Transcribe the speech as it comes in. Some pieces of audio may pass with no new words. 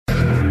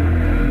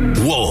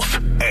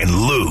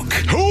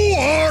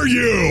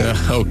you?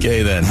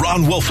 Okay, then.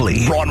 Ron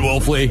Wolfley. Ron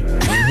Wolfley,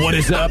 what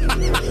is up?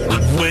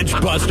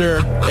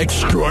 Witchbuster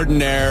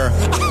extraordinaire.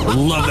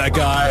 Love that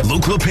guy.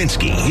 Luke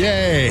Lipinski.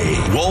 Yay.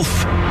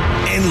 Wolf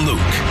and Luke.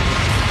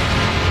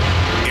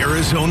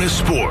 Arizona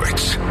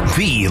Sports,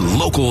 the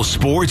local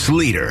sports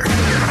leader.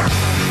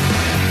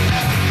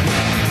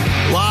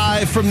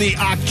 Live from the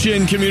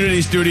Auction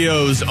Community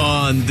Studios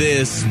on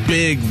this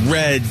big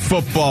red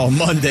football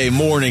Monday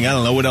morning. I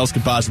don't know what else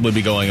could possibly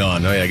be going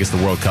on. Oh, yeah, I guess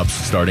the World Cup's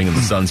starting and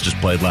the Suns just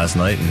played last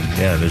night. And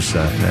yeah, there's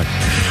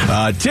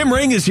Tim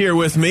Ring is here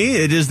with me.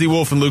 It is the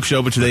Wolf and Luke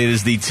show, but today it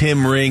is the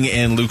Tim Ring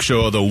and Luke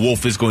show. The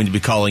Wolf is going to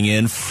be calling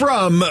in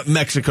from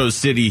Mexico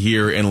City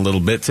here in a little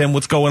bit. Tim,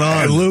 what's going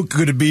on? Luke,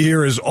 good to be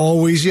here as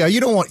always. Yeah,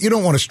 you don't want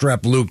to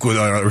strap Luke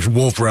with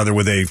Wolf rather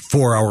with a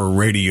 4-hour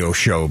radio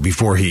show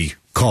before he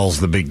calls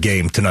the big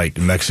game tonight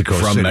in Mexico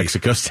City. From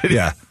Mexico City.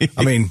 Yeah.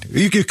 I mean,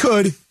 you could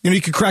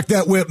crack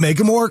that whip, make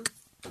him work.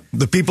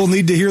 The people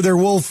need to hear their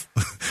Wolf.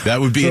 That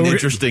would be an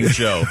interesting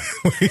show.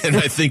 And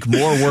I think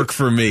more work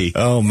for me.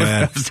 Oh,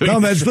 man.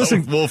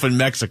 Listen, Wolf in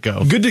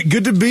Mexico.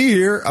 Good to be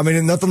here. I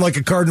mean, nothing like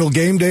a Cardinal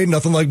game day,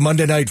 nothing like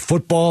Monday Night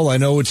Football. I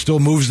know it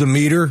still moves the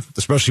meter,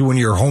 especially when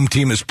your home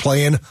team is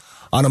playing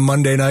on a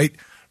Monday night.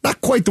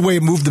 Not quite the way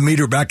it moved the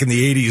meter back in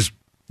the 80s.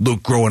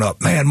 Luke, growing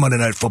up, man, Monday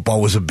Night Football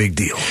was a big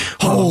deal.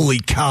 Holy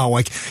cow.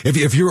 Like,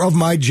 if you're of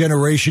my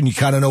generation, you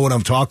kind of know what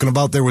I'm talking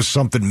about. There was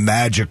something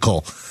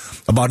magical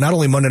about not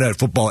only Monday Night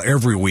Football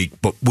every week,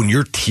 but when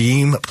your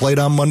team played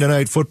on Monday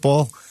Night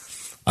Football,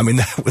 I mean,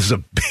 that was a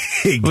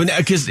big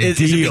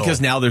deal.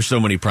 Because now there's so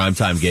many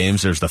primetime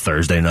games. There's the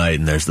Thursday night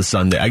and there's the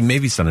Sunday.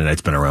 Maybe Sunday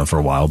night's been around for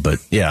a while, but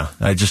yeah,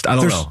 I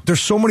don't know.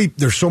 There's so many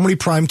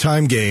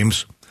primetime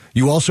games.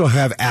 You also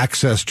have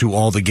access to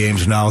all the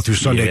games now through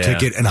Sunday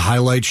Ticket and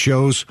highlight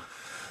shows.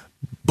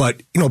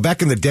 But,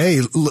 back in the day,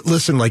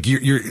 listen, like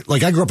you're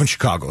like I grew up in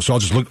Chicago, so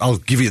I'll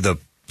give you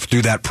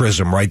through that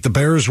prism, right? The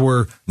Bears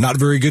were not a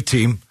very good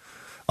team.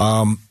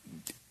 And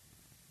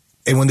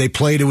when they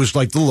played, it was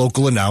like the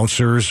local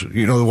announcers,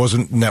 there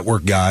wasn't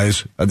network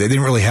guys. They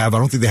didn't really I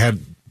don't think they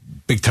had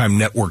big time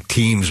network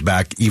teams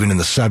back even in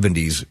the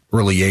 70s,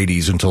 early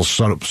 80s until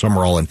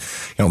Summerall and,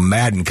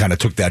 Madden kind of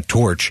took that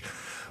torch.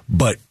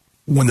 But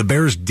when the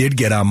Bears did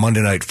get on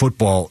Monday Night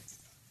Football,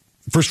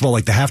 first of all,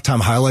 like the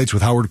halftime highlights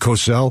with Howard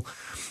Cosell,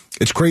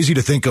 it's crazy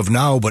to think of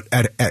now, but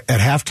at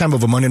halftime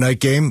of a Monday night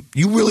game,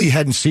 you really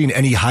hadn't seen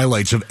any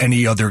highlights of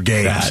any other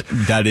games.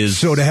 That is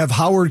so to have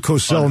Howard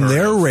Cosell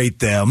narrate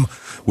them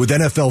with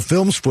NFL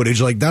Films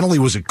footage, like not only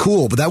was it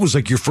cool, but that was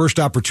like your first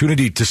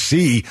opportunity to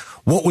see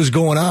what was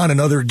going on in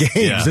other games.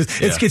 Yeah,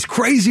 it's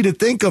crazy to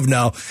think of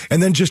now.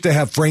 And then just to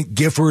have Frank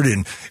Gifford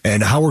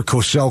and Howard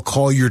Cosell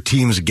call your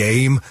team's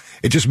game,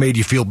 it just made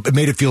it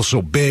feel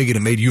so big, and it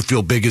made you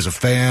feel big as a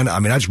fan. I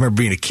mean, I just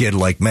remember being a kid,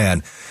 like,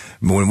 man,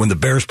 when the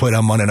Bears played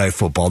on Monday Night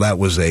Football, that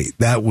was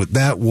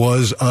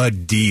a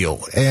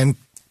deal. And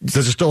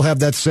does it still have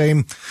that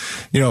same,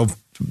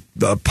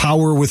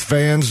 power with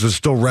fans? Does it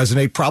still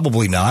resonate?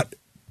 Probably not.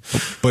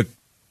 But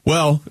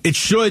well, it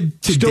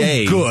should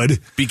today. Still good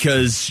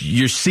because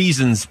your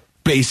season's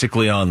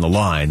basically on the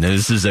line.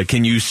 This is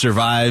can you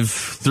survive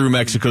through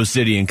Mexico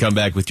City and come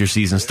back with your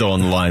season still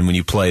on the line when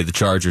you play the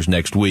Chargers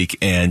next week?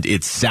 And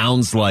it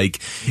sounds like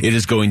it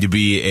is going to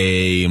be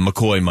a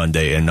McCoy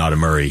Monday and not a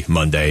Murray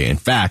Monday. In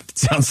fact, it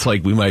sounds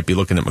like we might be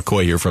looking at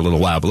McCoy here for a little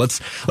while. But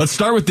let's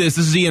start with this.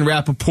 This is Ian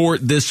Rappaport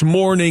this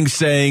morning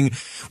saying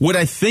what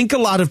I think a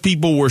lot of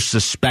people were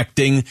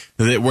suspecting,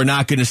 that we're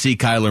not going to see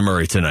Kyler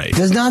Murray tonight.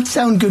 Does not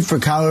sound good for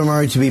Kyler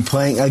Murray to be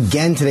playing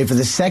again today. For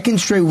the second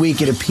straight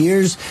week, it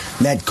appears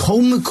that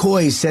Colt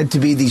McCoy is said to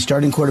be the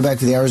starting quarterback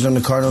for the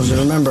Arizona Cardinals. And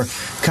remember,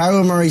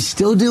 Kyler Murray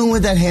still dealing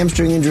with that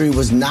hamstring injury,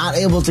 was not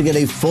able to get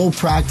a full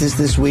practice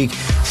this week,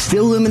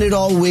 still limited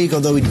all week,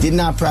 although he did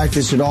not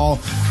practice at all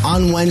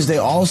on Wednesday.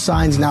 All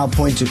signs now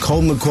point to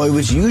Colt McCoy,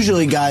 which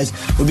usually, guys,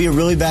 would be a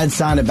really bad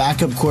sign, a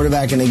backup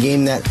quarterback in a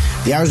game that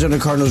the Arizona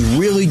Cardinals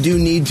really do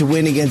need to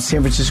win against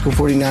San Francisco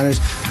 49ers.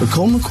 But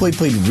Colt McCoy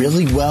played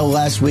really well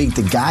last week.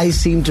 The guys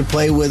seemed to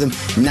play with him.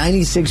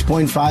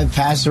 96.5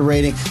 passer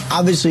rating.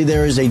 Obviously,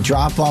 there is a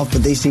drop-off,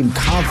 but they seem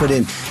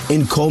confident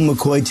in Colt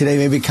McCoy today.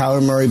 Maybe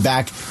Kyler Murray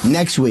back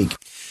next week.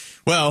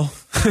 Well,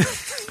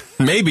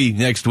 maybe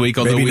next week.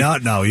 Although maybe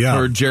not now, yeah.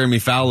 Heard Jeremy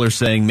Fowler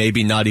saying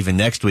maybe not even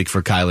next week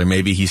for Kyler.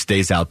 Maybe he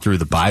stays out through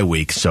the bye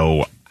week.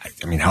 So,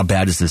 I mean, how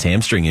bad is this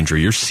hamstring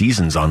injury? Your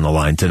season's on the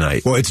line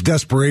tonight. Well, it's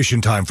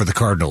desperation time for the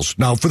Cardinals.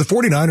 Now, for the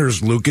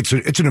 49ers, Luke, it's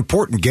an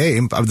important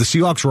game. The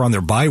Seahawks are on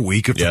their bye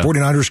week. If the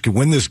 49ers can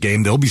win this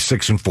game, they'll be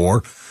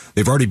 6-4.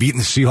 They've already beaten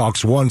the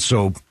Seahawks once,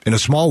 so in a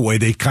small way,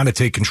 they kind of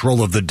take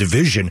control of the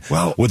division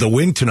with a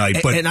win tonight.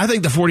 But and I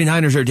think the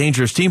 49ers are a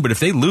dangerous team, but if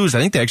they lose, I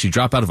think they actually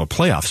drop out of a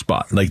playoff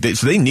spot.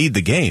 So they need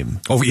the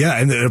game. Oh, yeah,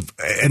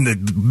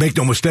 and make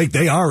no mistake,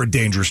 they are a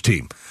dangerous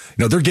team.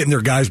 They're getting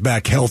their guys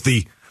back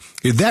healthy.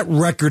 That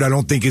record, I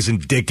don't think, is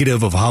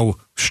indicative of how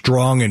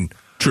strong and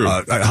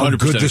how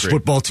good this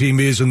football team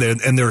is and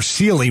their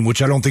ceiling,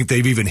 which I don't think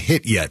they've even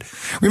hit yet.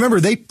 Remember,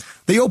 they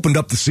opened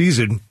up the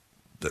season,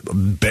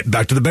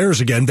 back to the Bears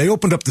again, they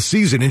opened up the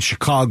season in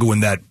Chicago in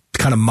that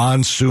kind of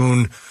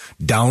monsoon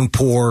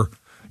downpour.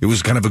 It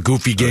was kind of a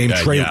goofy game.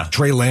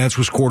 Trey Lance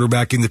was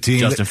quarterbacking the team.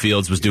 Justin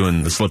Fields was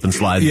doing the slip and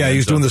slide. Yeah, he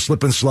was doing the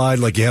slip and slide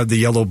like you had the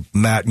yellow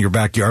mat in your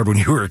backyard when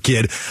you were a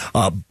kid.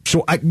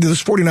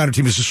 This 49er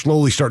team is just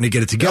slowly starting to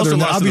get it together. They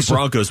also lost to the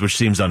Broncos, which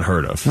seems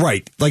unheard of.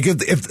 Right. Like,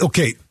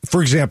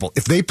 for example,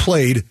 if they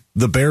played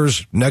the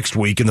Bears next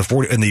week and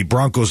the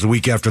Broncos the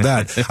week after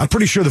that, I'm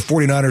pretty sure the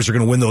 49ers are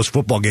going to win those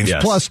football games.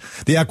 Yes. Plus,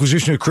 the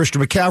acquisition of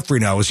Christian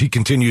McCaffrey now, as he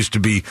continues to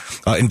be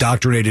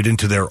indoctrinated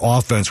into their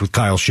offense with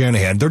Kyle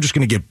Shanahan, they're just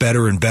going to get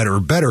better and better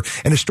and better.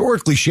 And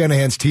historically,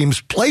 Shanahan's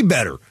teams play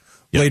better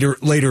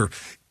later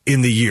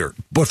in the year.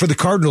 But for the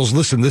Cardinals,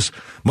 listen, this,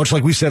 much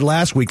like we said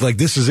last week, like,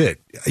 this is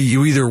it.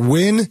 You either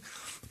win,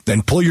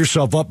 then pull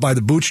yourself up by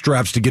the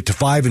bootstraps to get to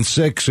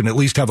 5-6 and at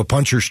least have a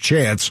puncher's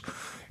chance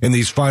in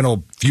these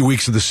final few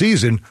weeks of the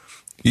season.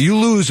 You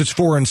lose, it's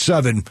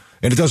 4-7,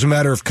 and it doesn't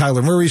matter if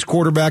Kyler Murray's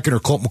quarterbacking or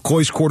Colt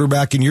McCoy's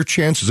quarterbacking. Your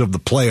chances of the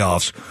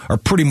playoffs are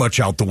pretty much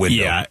out the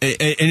window. Yeah,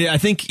 and I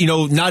think,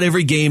 not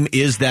every game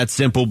is that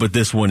simple, but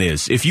this one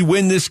is. If you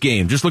win this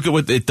game, just look at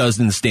what it does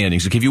in the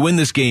standings. Like, if you win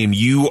this game,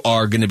 you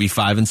are going to be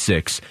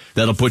 5-6.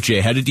 That'll put you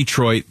ahead of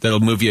Detroit. That'll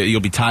move you. You'll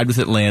be tied with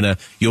Atlanta.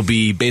 You'll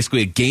be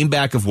basically a game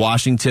back of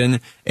Washington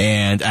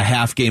and a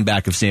half game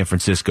back of San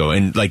Francisco.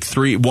 And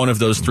one of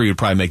those three would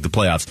probably make the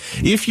playoffs.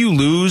 If you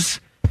lose,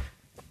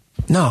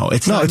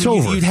 it's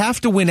over. You'd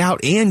have to win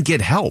out and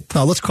get help.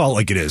 No, let's call it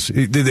like it is.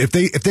 If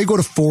they go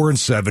to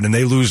 4-7 and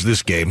they lose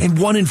this game, and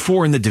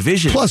 1-4 in the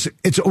division. Plus,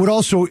 it would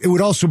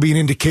also be an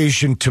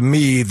indication to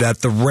me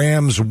that the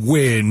Rams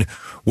win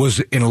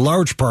was in a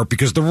large part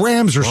because the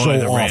Rams are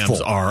the awful.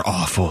 Rams are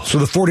awful. So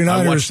the 49ers.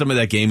 I watched some of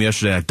that game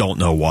yesterday. I don't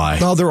know why.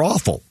 No, they're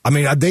awful. I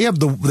mean, they have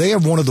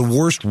one of the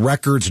worst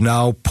records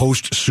now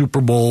post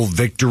Super Bowl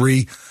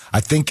victory.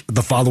 I think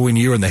the following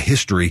year in the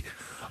history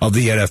of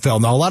the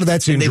NFL. Now, a lot of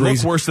that's injuries. And they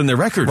look worse than their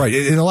record. Right,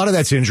 and a lot of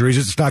that's injuries.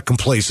 It's not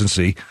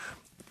complacency.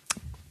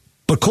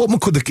 But Colt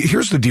McCoy,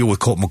 here's the deal with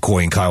Colt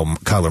McCoy and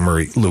Kyler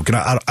Murray, Luke, and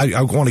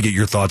I want to get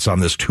your thoughts on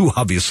this too,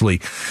 obviously.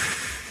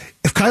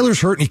 If Kyler's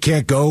hurt and he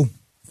can't go,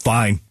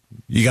 fine.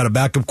 You got a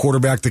backup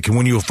quarterback that can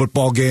win you a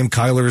football game.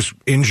 Kyler's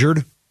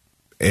injured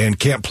and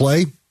can't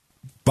play,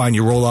 fine,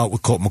 you roll out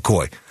with Colt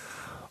McCoy.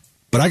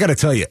 But I got to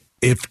tell you,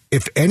 if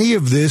any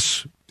of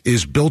this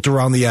is built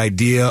around the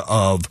idea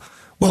of,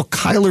 well,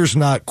 Kyler's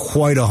not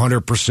quite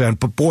 100%,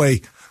 but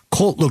boy,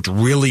 Colt looked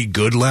really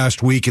good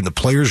last week, and the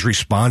players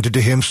responded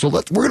to him, so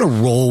we're going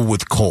to roll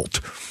with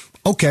Colt.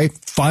 Okay,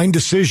 fine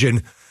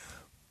decision,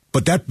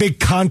 but that big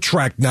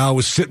contract now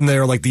is sitting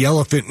there like the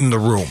elephant in the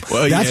room.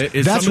 Well,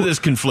 some of this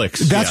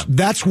conflicts.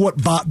 That's what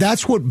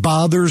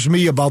bothers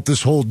me about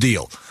this whole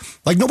deal.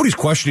 Like, nobody's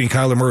questioning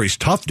Kyler Murray's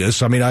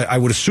toughness. I mean, I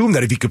would assume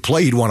that if he could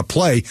play, he'd want to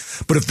play.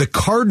 But if the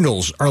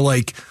Cardinals are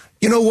like,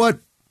 you know what,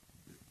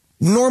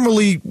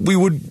 normally we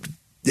would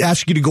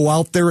ask you to go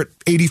out there at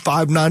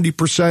 85,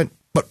 90%,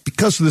 but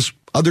because of this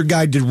other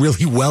guy did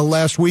really well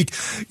last week,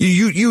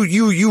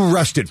 you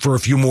rested for a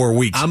few more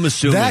weeks. I'm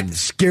assuming that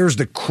scares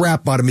the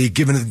crap out of me,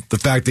 given the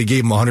fact they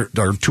gave him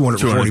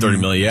 $230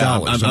 million. Yeah,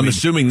 I'm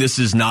assuming this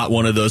is not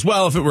one of those.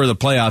 Well, if it were the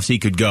playoffs, he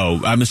could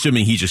go. I'm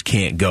assuming he just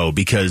can't go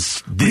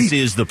because this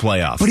is the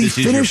playoffs. But he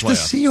finished the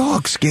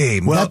Seahawks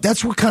game. Well,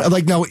 that's what kind of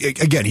like. Now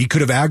again, he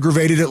could have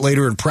aggravated it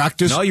later in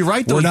practice. No, you're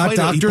right. Though. We're not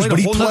doctors, but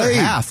he played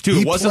half too.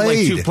 It wasn't like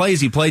 2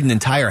 plays. He played an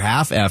entire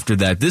half after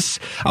that.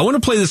 I want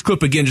to play this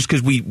clip again just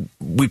because we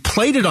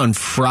played it on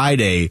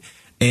Friday,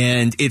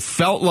 and it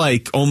felt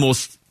like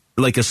almost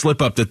like a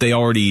slip up that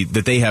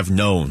they have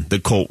known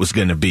that Colt was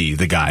going to be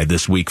the guy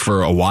this week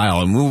for a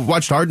while. And we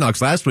watched Hard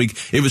Knocks last week.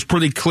 It was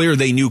pretty clear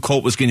they knew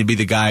Colt was going to be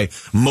the guy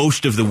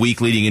most of the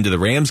week leading into the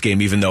Rams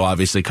game, even though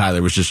obviously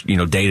Kyler was just,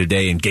 day to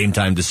day and game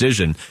time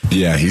decision.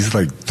 Yeah, he's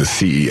like the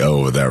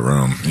CEO of that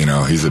room.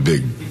 He's a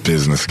big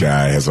business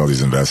guy, has all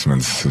these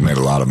investments, has made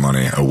a lot of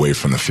money away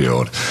from the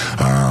field.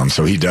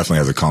 So he definitely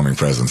has a calming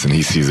presence, and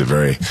he sees it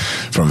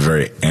from a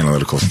very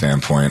analytical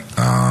standpoint.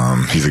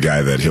 He's a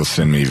guy that he'll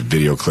send me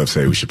video clips,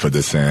 hey, we should put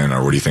this in,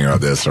 or what do you think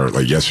about this? Or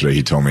like yesterday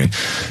he told me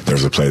there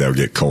was a play that would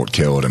get Colt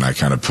killed, and I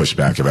kind of pushed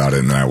back about it,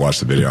 and then I watched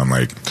the video. I'm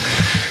like,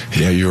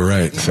 yeah, you were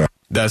right. So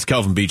that's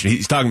Kelvin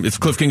Beachum. It's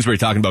Cliff Kingsbury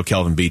talking about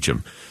Kelvin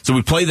Beachum. So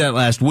we played that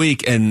last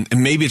week, and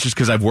maybe it's just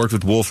because I've worked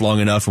with Wolf long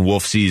enough, and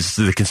Wolf sees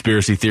the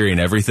conspiracy theory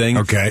and everything.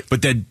 Okay.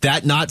 But did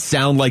that not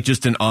sound like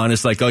just an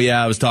honest, like, oh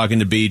yeah, I was talking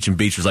to Beach, and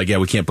Beach was like, yeah,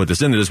 we can't put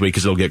this into this week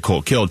because it'll get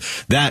Colt killed.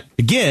 That,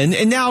 again,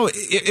 and now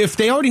if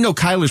they already know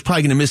Kyler's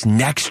probably going to miss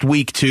next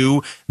week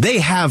too, they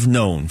have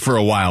known for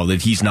a while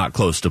that he's not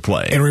close to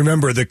play. And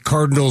remember, the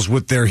Cardinals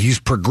with their he's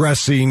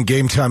progressing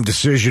game time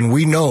decision,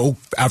 we know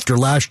after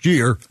last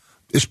year,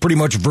 is pretty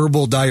much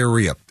verbal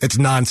diarrhea. It's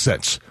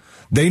nonsense.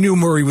 They knew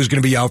Murray was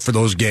going to be out for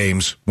those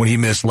games when he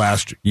missed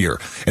last year.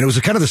 And it was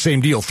kind of the same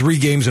deal, 3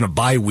 games in a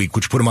bye week,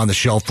 which put him on the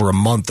shelf for a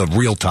month of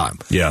real time.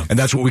 Yeah. And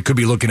that's what we could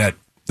be looking at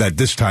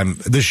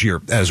this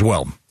year as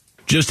well.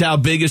 Just how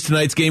big is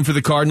tonight's game for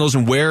the Cardinals,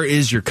 and where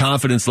is your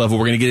confidence level?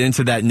 We're going to get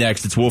into that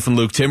next. It's Wolf and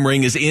Luke. Tim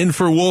Ring is in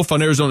for Wolf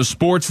on Arizona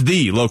Sports,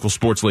 the local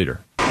sports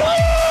leader.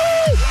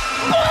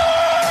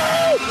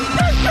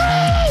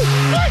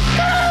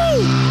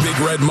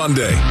 Red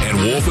Monday and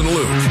Wolf and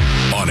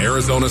Luke on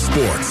Arizona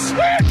Sports.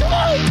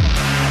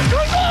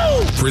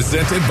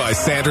 Presented by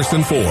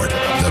Sanderson Ford.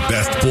 The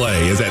best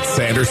play is at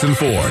Sanderson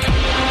Ford.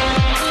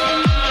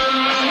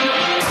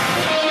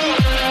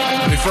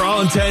 For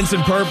all intents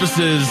and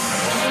purposes,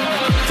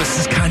 this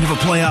is kind of a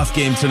playoff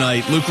game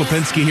tonight. Luke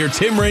Lipinski here.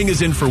 Tim Ring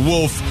is in for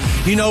Wolf.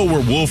 You know where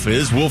Wolf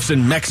is. Wolf's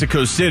in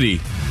Mexico City,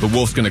 but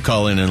Wolf's going to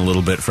call in a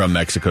little bit from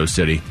Mexico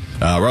City.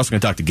 We're also going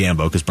to talk to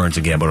Gambo because Burns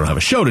and Gambo don't have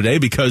a show today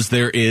because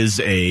there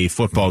is a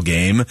football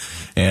game,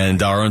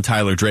 and our own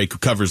Tyler Drake, who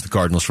covers the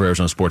Cardinals for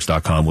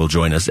ArizonaSports.com, will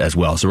join us as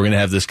well. So we're going to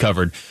have this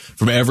covered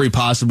from every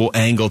possible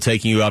angle,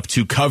 taking you up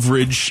to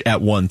coverage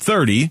at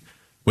 1:30.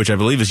 Which I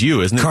believe is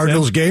you, isn't it?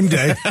 Cardinals Game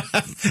Day,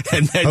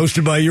 and then,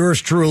 hosted by yours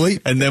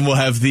truly. And then we'll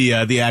have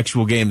the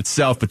actual game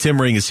itself. But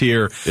Tim Ring is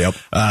here. Yep.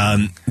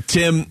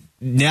 Tim,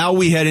 now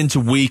we head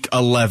into Week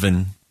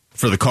 11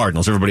 for the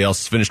Cardinals. Everybody else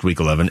has finished Week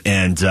 11,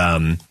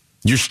 and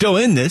you're still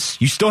in this.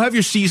 You still have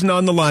your season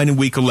on the line in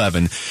Week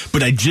 11.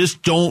 But I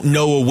just don't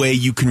know a way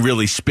you can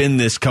really spin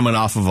this coming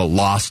off of a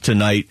loss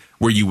tonight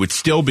where you would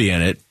still be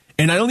in it.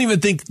 And I don't even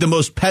think the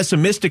most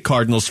pessimistic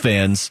Cardinals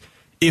fans,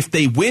 if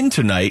they win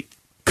tonight,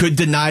 could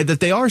deny that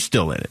they are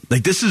still in it.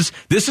 Like this is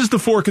the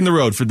fork in the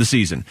road for the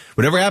season.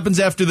 Whatever happens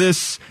after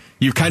this,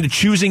 you're kind of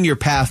choosing your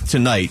path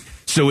tonight.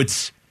 So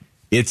it's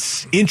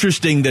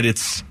interesting that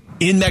it's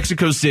in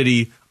Mexico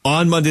City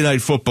on Monday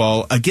Night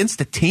Football against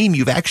a team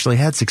you've actually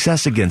had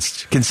success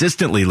against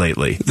consistently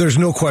lately. There's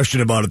no question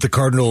about it. The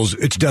Cardinals,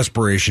 it's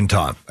desperation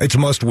time. It's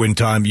must-win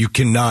time. You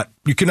cannot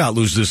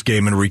lose this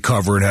game and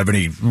recover and have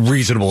any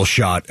reasonable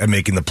shot at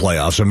making the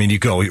playoffs. I mean, you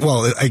go,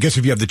 well, I guess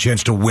if you have the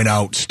chance to win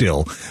out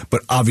still,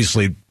 but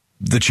obviously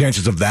the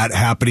chances of that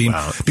happening,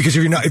 because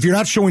if you're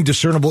not showing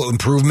discernible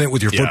improvement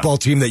with your football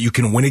team that you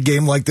can win a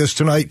game like this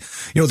tonight,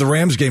 the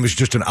Rams game is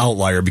just an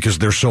outlier because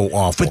they're so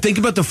awful. But think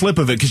about the flip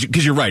of it,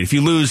 because you're right. If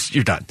you lose,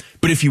 you're done.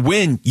 But if you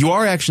win, you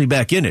are actually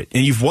back in it,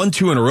 and you've won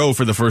 2 in a row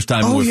for the first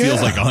time in what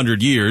feels like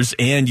 100 years,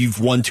 and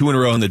you've won 2 in a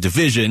row in the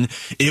division.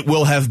 It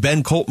will have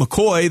been Colt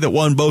McCoy that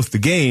won both the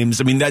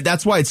games. I mean,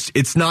 that's why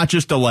it's not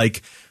just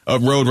a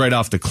road right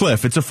off the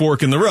cliff. It's a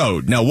fork in the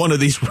road. Now, one of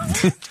these,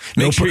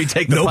 make sure you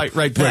take the fight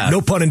right path.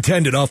 No pun intended,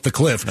 off the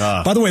cliff.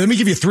 By the way, let me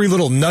give you 3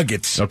 little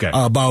nuggets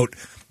about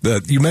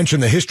you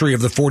mentioned the history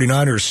of the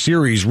 49ers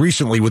series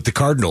recently with the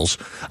Cardinals.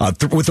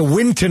 With a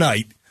win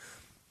tonight,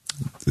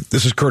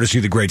 this is courtesy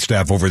of the great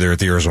staff over there at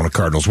the Arizona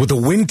Cardinals. With a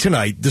win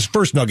tonight, this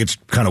first nugget's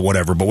kind of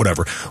whatever, but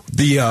whatever.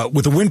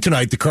 With a win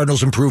tonight, the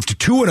Cardinals improved to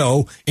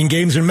 2-0 in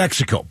games in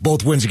Mexico.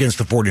 Both wins against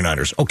the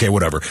 49ers. Okay,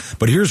 whatever.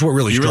 But here's what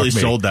really struck me. You really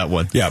sold that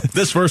one. Yeah.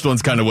 This first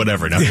one's kind of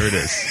whatever. Now here it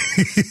is.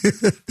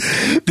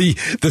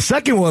 The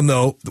second one,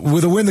 though,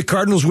 with a win, the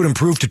Cardinals would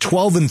improve to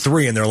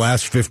 12-3 in their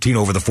last 15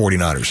 over the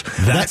 49ers.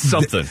 That's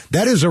something.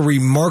 That is a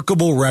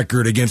remarkable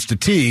record against a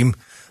team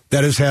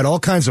that has had all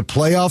kinds of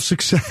playoff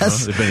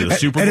success, they've been to the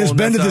Super Bowl and has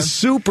been to the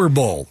Super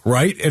Bowl,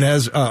 right? And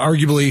has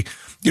arguably,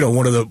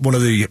 one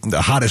of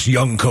the hottest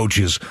young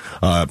coaches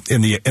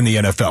in the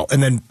NFL.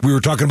 And then we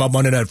were talking about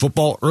Monday Night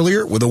Football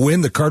earlier. With a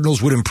win, the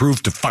Cardinals would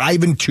improve to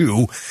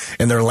 5-2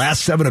 in their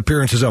last 7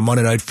 appearances on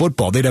Monday Night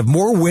Football. They'd have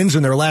more wins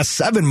in their last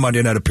 7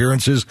 Monday Night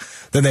appearances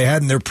than they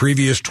had in their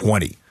previous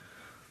 20.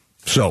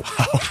 So,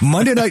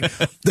 Monday night,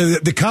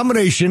 the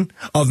combination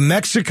of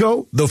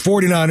Mexico, the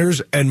 49ers,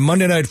 and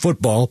Monday Night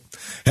Football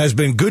has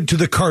been good to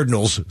the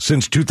Cardinals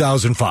since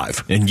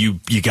 2005. And you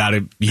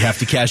have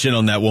to cash in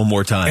on that one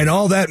more time. And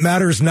all that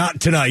matters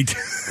not tonight.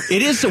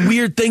 It is a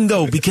weird thing,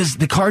 though, because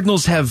the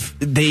Cardinals have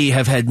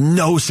had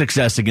no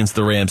success against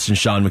the Rams since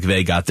Sean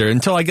McVay got there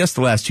until, I guess,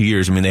 the last 2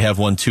 years. I mean, they have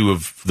won 2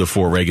 of the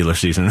 4 regular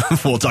season.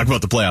 We'll talk about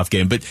the playoff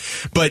game, but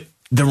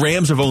the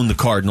Rams have owned the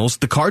Cardinals.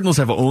 The Cardinals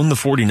have owned the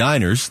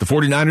 49ers. The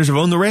 49ers have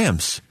owned the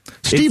Rams.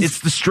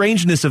 It's the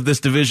strangeness of this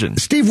division.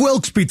 Steve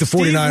Wilkes beat the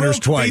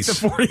 49ers twice.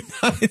 Beat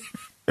the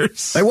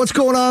 49ers. Hey, what's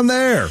going on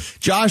there?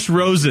 Josh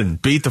Rosen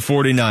beat the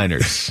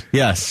 49ers.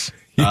 Yes.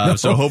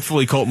 So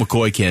hopefully Colt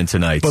McCoy can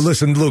tonight. But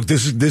listen, Luke,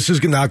 this is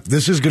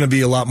going to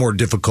be a lot more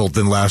difficult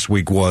than last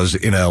week was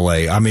in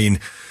LA. I mean,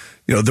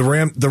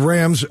 the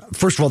Rams,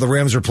 first of all, the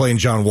Rams are playing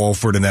John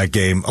Wolford in that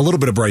game. A little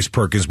bit of Bryce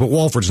Perkins, but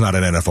Wolford's not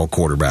an NFL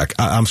quarterback.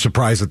 I'm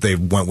surprised that they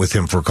went with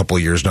him for a couple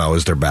of years now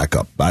as their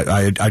backup.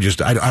 I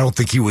don't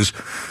think he was,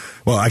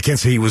 well, I can't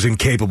say he was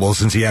incapable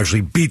since he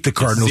actually beat the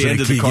Cardinals in a key game.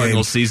 It's the end of the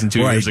Cardinals season 2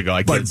 years ago.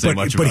 I can't say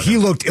much about it. But he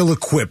looked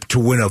ill-equipped to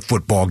win a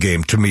football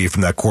game, to me,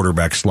 from that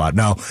quarterback slot.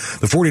 Now,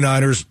 the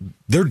 49ers,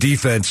 their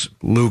defense,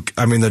 Luke,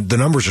 I mean, the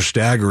numbers are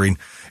staggering,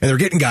 and they're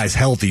getting guys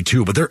healthy,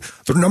 too, but they're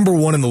number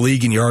 1 in the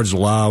league in yards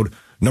allowed.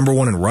 Number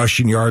 1 in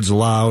rushing yards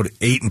allowed,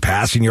 8 in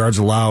passing yards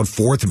allowed,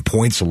 4th in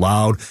points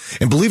allowed.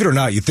 And believe it or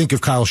not, you think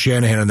of Kyle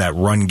Shanahan in that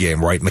run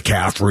game, right?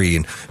 McCaffrey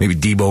and maybe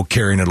Debo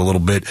carrying it a little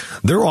bit.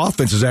 Their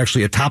offense is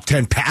actually a top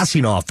 10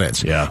 passing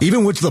offense. Yeah.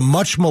 Even with the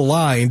much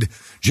maligned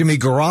Jimmy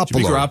Garoppolo.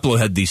 Jimmy Garoppolo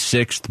had the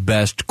 6th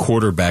best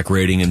quarterback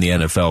rating in the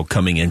NFL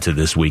coming into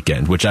this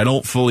weekend, which I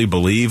don't fully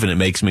believe, and it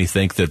makes me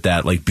think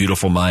that like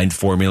beautiful mind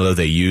formula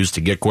they use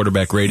to get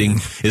quarterback rating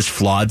is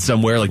flawed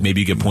somewhere. Like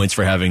maybe you get points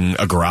for having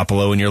a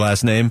Garoppolo in your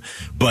last name,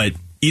 but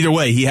either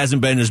way, he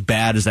hasn't been as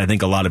bad as I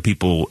think a lot of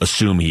people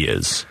assume he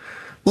is.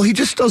 Well, he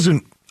just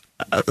doesn't.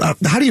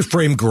 How do you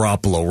frame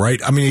Garoppolo,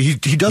 right? I mean,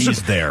 he doesn't.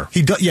 He's there.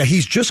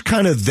 He's just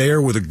kind of there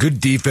with a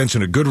good defense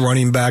and a good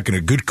running back and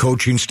a good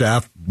coaching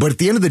staff. But at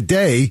the end of the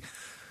day,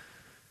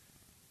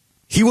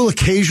 he will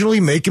occasionally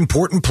make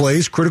important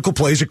plays, critical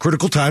plays at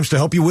critical times to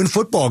help you win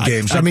football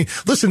games. I mean,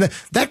 listen,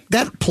 that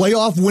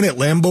playoff win at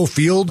Lambeau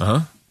Field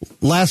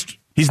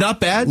He's not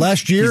bad.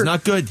 Last year? He's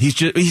not good.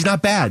 He's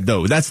not bad,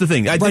 though. That's the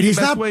thing. He's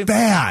not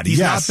bad. He's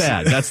not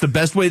bad. That's the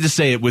best way to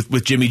say it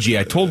with Jimmy G.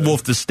 I told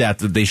Wolf the stat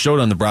that they showed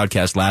on the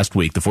broadcast last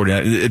week, the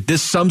 49ers.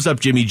 This sums up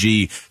Jimmy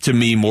G to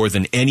me more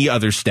than any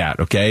other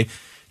stat, okay?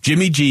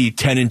 Jimmy G,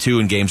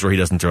 10-2 in games where he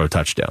doesn't throw a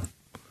touchdown.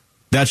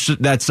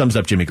 That sums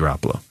up Jimmy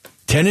Garoppolo.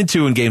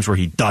 10-2 in games where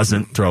he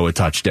doesn't throw a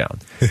touchdown.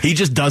 He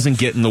just doesn't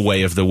get in the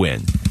way of the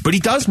win. But he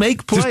does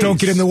make plays. Just don't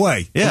get in the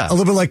way. Yeah. A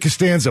little bit like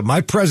Costanza.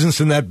 My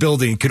presence in that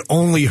building could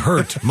only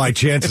hurt my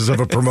chances of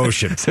a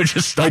promotion. So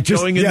just stop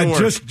going in the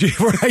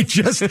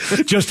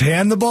work. Just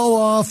hand the ball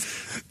off,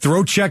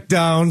 throw check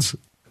downs.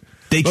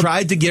 They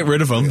tried to get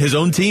rid of him. His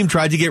own team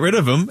tried to get rid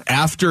of him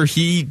after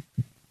he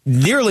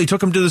nearly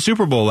took him to the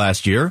Super Bowl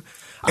last year.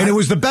 And it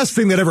was the best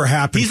thing that ever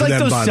happened to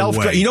them, by the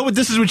way. You know what?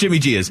 This is what Jimmy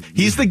G is.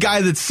 He's the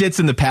guy that sits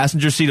in the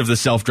passenger seat of the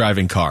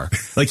self-driving car.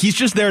 Like, he's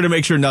just there to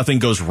make sure nothing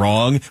goes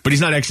wrong, but he's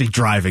not actually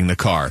driving the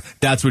car.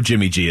 That's what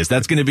Jimmy G is.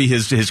 That's going to be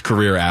his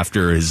career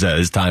after his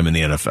time in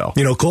the NFL.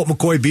 You know, Colt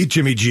McCoy beat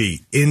Jimmy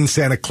G in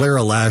Santa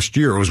Clara last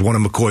year. It was one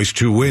of McCoy's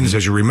 2 wins.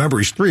 As you remember,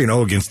 he's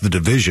 3-0 against the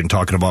division,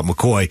 talking about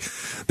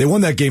McCoy. They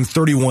won that game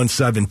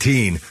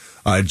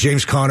 31-17.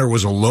 James Conner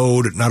was a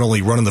load, not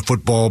only running the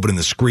football, but in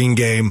the screen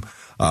game.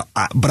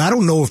 But I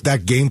don't know if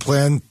that game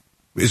plan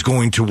is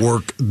going to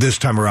work this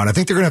time around. I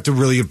think they're going to have to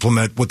really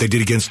implement what they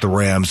did against the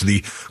Rams,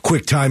 the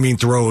quick timing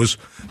throws,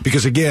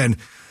 because, again,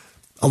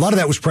 a lot of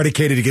that was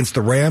predicated against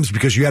the Rams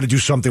because you had to do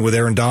something with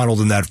Aaron Donald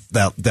and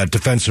that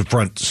defensive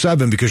front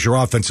 7 because your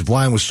offensive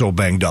line was so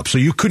banged up. So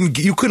you couldn't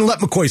let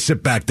McCoy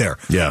sit back there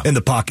in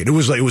the pocket. It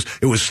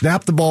was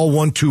snap the ball,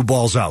 1-2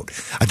 balls out.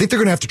 I think they're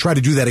going to have to try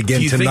to do that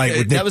again tonight with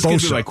Nick Bosa. That was going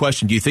to be my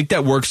question. Do you think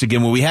that works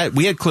again? Well, we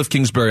had Cliff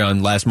Kingsbury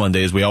on last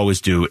Monday, as we always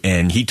do,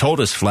 and he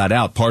told us flat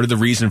out part of the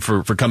reason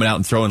for coming out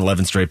and throwing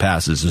 11 straight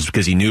passes is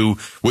because he knew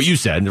what you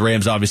said. The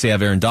Rams obviously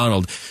have Aaron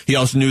Donald. He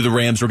also knew the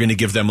Rams were going to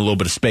give them a little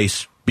bit of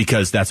space,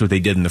 because that's what they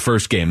did in the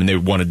first game, and they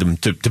wanted them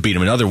to beat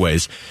them in other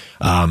ways.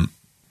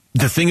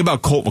 The thing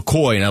about Colt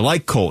McCoy, and I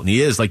like Colt, and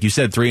he is, like you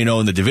said,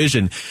 3-0 in the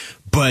division,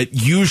 but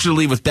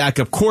usually with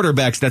backup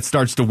quarterbacks, that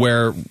starts to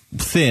wear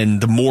thin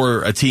the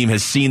more a team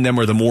has seen them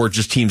or the more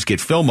just teams get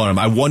film on them.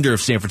 I wonder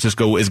if San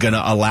Francisco is going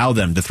to allow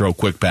them to throw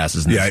quick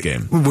passes in this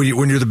game.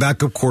 When you're the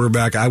backup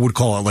quarterback, I would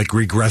call it like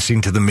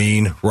regressing to the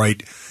mean,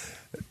 right?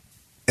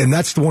 And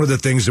that's one of the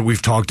things that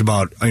we've talked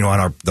about, on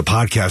the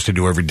podcast I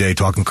do every day,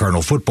 talking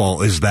Cardinal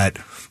football, is that,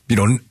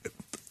 the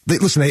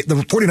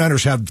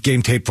 49ers have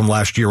game tape from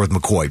last year with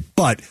McCoy,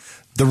 but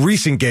the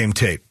recent game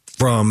tape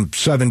from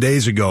 7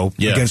 days ago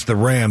against the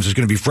Rams is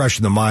going to be fresh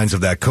in the minds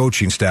of that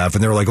coaching staff.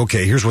 And they're like,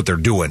 okay, here's what they're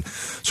doing.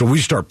 So we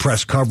start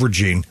press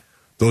coveraging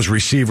those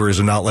receivers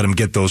and not let them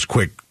get those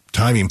quick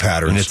timing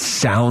patterns. And it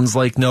sounds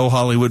like no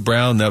Hollywood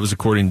Brown. That was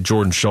according to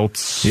Jordan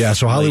Schultz. Yeah,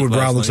 so Hollywood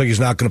Brown looks like he's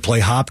not going to play.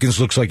 Hopkins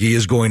looks like he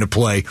is going to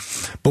play.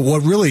 But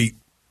what really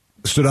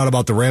stood out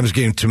about the Rams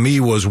game to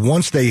me was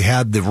once they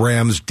had the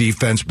Rams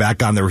defense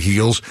back on their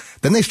heels,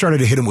 then they started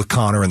to hit him with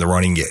Conner in the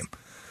running game.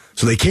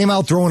 So they came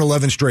out throwing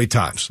 11 straight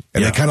times,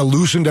 and they kind of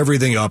loosened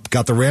everything up,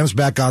 got the Rams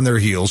back on their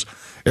heels.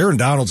 Aaron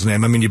Donald's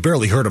name, I mean, you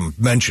barely heard him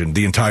mentioned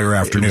the entire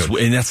afternoon.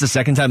 And that's the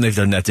second time they've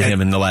done that to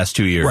him in the last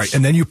 2 years. Right,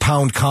 and then you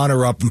pound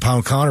Conner up,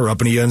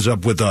 and he ends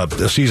up with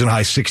a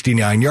season-high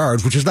 69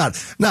 yards, which is not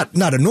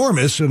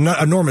enormous,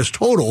 not enormous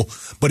total,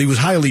 but he was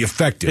highly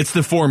effective. It's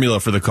the formula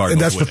for the Cardinals.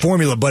 And that's the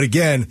formula, but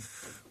again,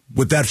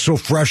 with that so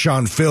fresh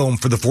on film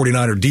for the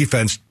 49er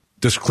defense,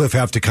 does Cliff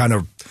have to kind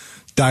of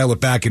dial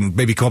it back and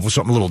maybe come up with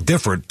something a little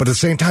different? But at the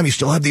same time, you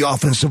still have the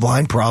offensive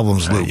line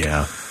problems, Luke.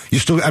 You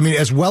still, I mean,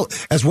 as well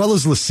as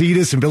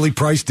Lascidas and Billy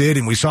Price did,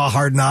 and we saw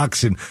Hard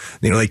Knocks, and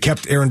they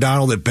kept Aaron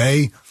Donald at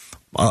bay.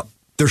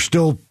 They're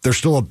still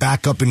a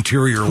backup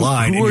interior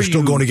line, and you're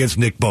still going against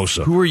Nick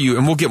Bosa. Who are you?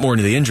 And we'll get more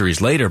into the injuries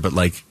later, but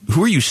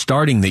who are you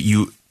starting that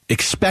you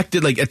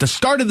expected? At the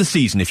start of the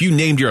season, if you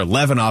named your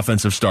 11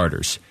 offensive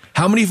starters,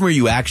 how many of them are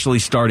you actually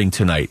starting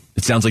tonight?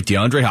 It sounds like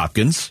DeAndre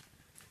Hopkins,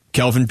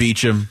 Kelvin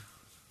Beachum,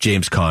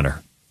 James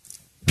Conner.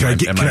 Am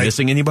I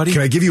missing anybody?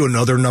 Can I give you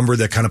another number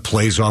that kind of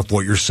plays off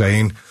what you're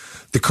saying?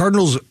 The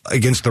Cardinals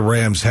against the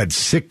Rams had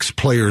 6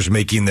 players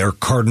making their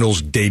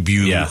Cardinals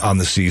debut on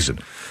the season.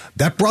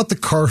 That brought the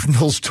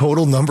Cardinals'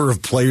 total number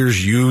of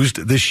players used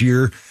this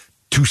year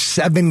to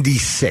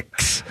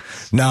 76.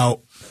 Now,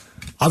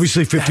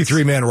 obviously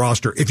 53-man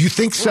roster. If you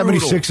think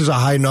 76 is a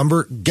high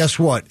number, guess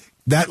what?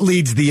 That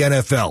leads the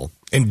NFL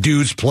in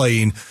dudes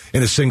playing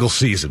in a single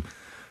season.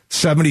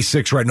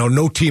 76 right now.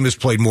 No team has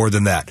played more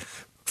than that.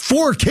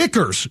 4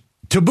 kickers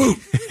to boot.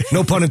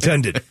 No pun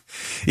intended.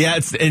 Yeah,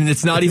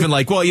 it's not even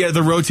like, well, yeah,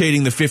 they're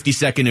rotating the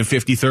 52nd and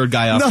 53rd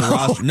guy off the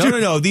roster.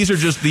 No. These are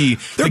just the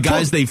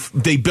guys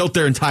they built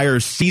their entire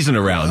season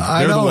around.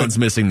 They're the ones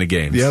missing the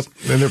games. Yep,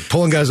 and they're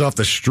pulling guys off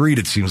the street,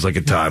 it seems like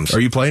at times. Are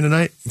you playing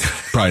tonight?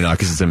 Probably not,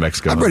 because it's in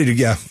Mexico. I'm ready to,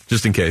 yeah.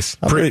 Just in case.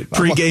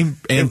 Pre-game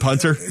and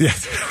punter? Yeah,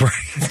 right.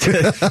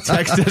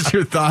 Text us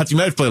your thoughts. You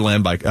might have to play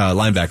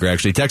linebacker,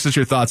 actually. Text us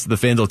your thoughts to the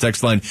FanDuel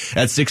text line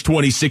at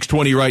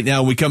 620 right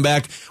now. When we come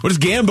back, what does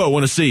Gambo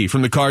want to see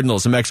from the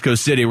Cardinals in Mexico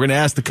City? We're going to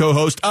ask the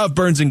co-host of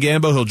Burns and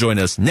Gambo. He'll join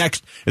us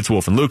next. It's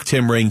Wolf and Luke.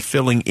 Tim Ring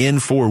filling in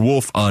for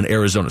Wolf on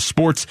Arizona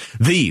Sports,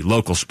 the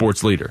local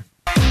sports leader.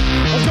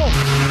 Let's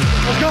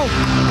go.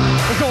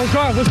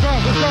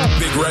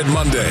 Big Red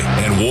Monday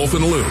and Wolf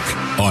and Luke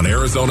on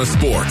Arizona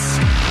Sports.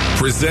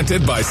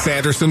 Presented by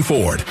Sanderson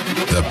Ford.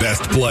 The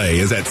best play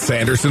is at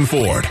Sanderson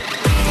Ford.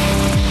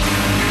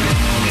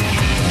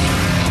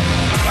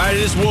 All right,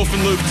 it is Wolf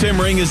and Luke. Tim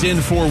Ring is in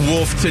for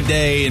Wolf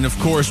today. And, of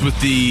course, with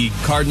the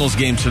Cardinals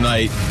game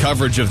tonight,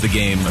 coverage of the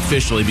game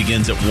officially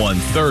begins at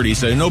 1:30.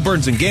 So no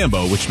Burns and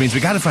Gambo, which means we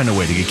got to find a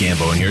way to get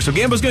Gambo in here. So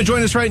Gambo's going to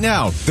join us right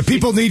now. The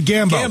people need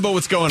Gambo. Gambo,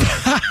 what's going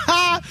on?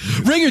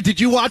 Ringer,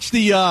 did you watch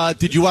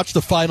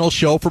the final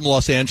show from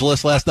Los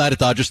Angeles last night at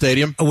Dodger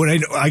Stadium?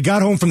 When I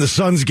got home from the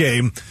Suns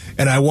game,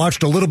 and I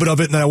watched a little bit of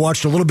it, and then I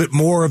watched a little bit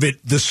more of it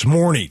this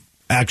morning,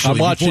 actually,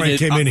 before I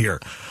came in here.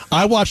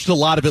 I watched a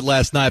lot of it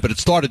last night, but it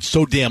started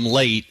so damn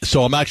late,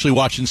 so I'm actually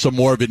watching some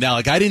more of it now.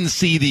 Like, I didn't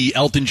see the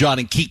Elton John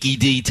and Kiki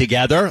D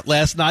together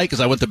last night because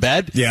I went to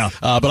bed. Yeah.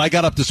 But I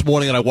got up this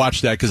morning and I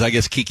watched that because I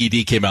guess Kiki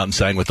D came out and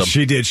sang with them.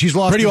 She did. She's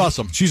lost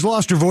awesome. She's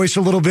lost her voice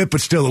a little bit,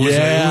 but still,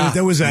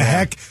 it was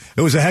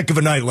a heck of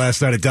a night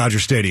last night at Dodger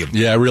Stadium.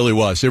 Yeah, it really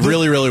was. It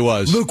really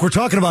was. Luke, we're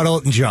talking about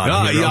Elton John.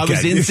 Yeah, I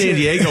was in San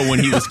Diego when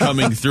he was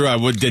coming through. I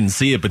didn't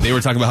see it, but they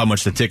were talking about how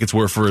much the tickets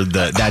were for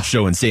that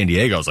show in San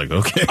Diego. I was like,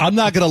 okay. I'm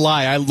not going to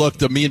lie. I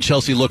looked, me and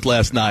Chelsea looked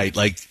last night,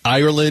 like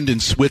Ireland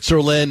and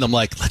Switzerland. I'm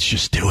like, let's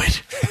just do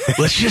it.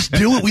 Let's just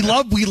do it.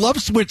 We love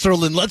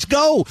Switzerland. Let's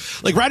go.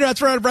 Like right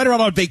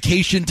around on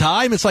vacation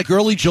time. It's like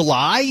early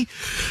July.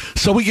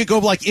 So we could go,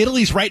 like,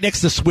 Italy's right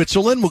next to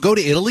Switzerland. We'll go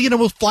to Italy and then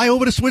we'll fly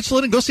over to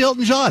Switzerland and go see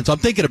Elton John. So I'm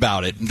thinking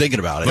about it.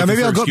 Yeah,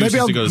 maybe I'll go with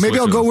you. Maybe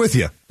I'll go with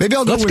you,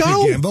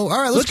 Gambo. All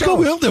right, let's go.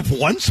 We'll live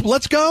once.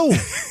 Let's go. All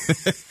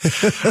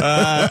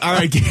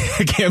right,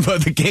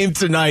 Gambo, the game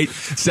tonight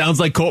sounds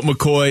like Colt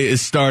McCoy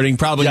is starting.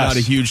 Probably not a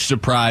huge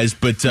surprise,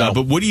 but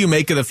what do you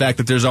make of the fact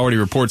that there's already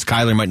reports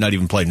Kyler might not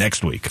even play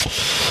next week?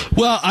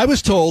 Well, I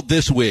was told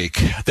this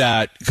week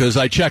that, because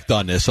I checked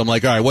on this, I'm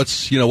like, all right,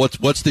 what's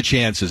the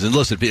chances? And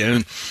listen,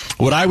 and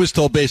what I was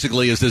told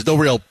basically is there's no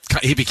real,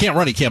 if he can't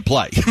run, he can't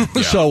play. Yeah.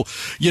 So,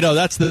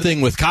 that's the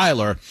thing with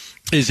Kyler.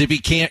 Is if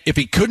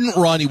he couldn't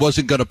run, he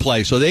wasn't going to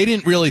play. So they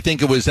didn't really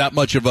think it was that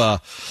much of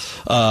a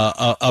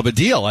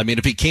deal. I mean,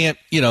 if he can't,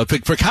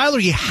 for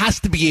Kyler, he has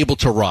to be able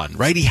to run,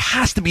 right? He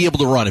has to be able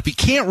to run. If he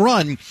can't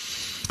run,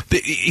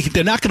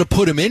 they're not going to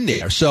put him in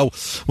there. So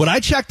when I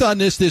checked on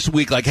this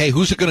week, like, hey,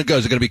 who's it going to go?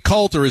 Is it going to be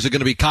Colt or is it going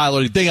to be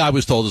Kyler? The thing I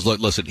was told is, look,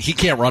 listen, he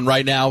can't run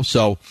right now,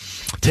 so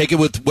take it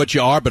with what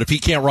you are. But if he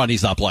can't run,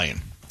 he's not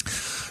playing.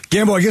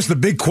 Gambo, I guess the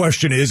big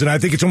question is, and I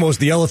think it's almost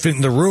the elephant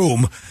in the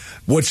room,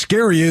 what's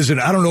scary is, and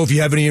I don't know if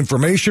you have any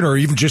information or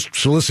even just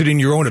soliciting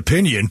your own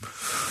opinion,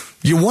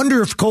 you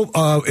wonder if Colt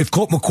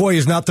McCoy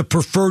is not the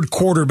preferred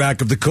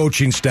quarterback of the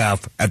coaching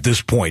staff at this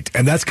point.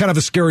 And that's kind of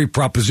a scary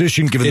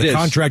proposition given the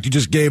contract you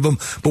just gave him.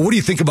 But what do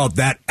you think about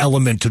that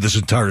element to this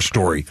entire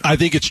story? I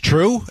think it's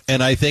true,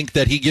 and I think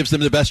that he gives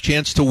them the best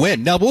chance to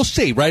win. Now, we'll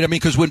see, right? I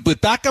mean, because with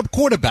backup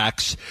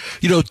quarterbacks,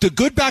 the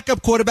good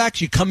backup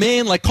quarterbacks, you come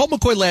in, like Colt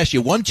McCoy last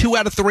year, 1, 2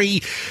 out of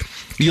 3.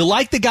 You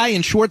like the guy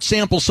in short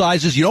sample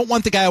sizes. You don't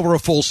want the guy over a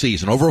full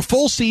season. Over a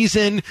full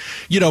season,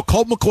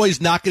 Colt McCoy is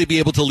not going to be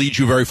able to lead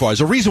you very far. There's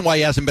a reason why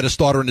he hasn't been a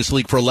starter in this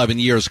league for 11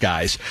 years,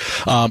 guys.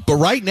 But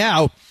right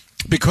now,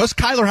 because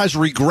Kyler has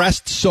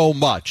regressed so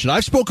much, and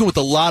I've spoken with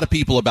a lot of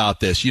people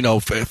about this,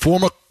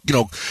 former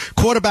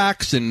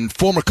quarterbacks and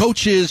former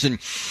coaches and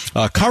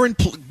current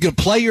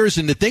players.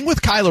 And the thing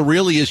with Kyler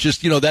really is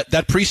just,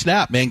 that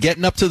pre-snap, man,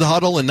 getting up to the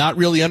huddle and not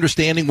really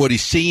understanding what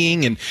he's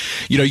seeing. And,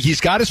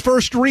 he's got his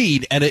first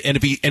read. And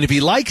if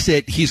he likes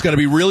it, he's going to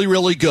be really,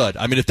 really good.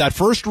 I mean, if that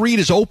first read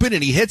is open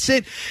and he hits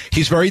it,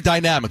 he's very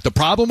dynamic. The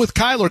problem with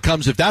Kyler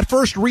comes if that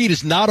first read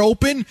is not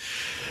open,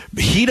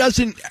 he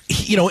doesn't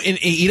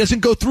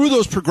go through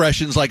those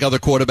progressions like other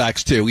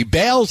quarterbacks do. He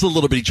bails a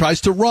little bit. He tries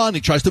to run.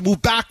 He tries to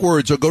move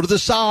backwards or go to the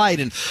side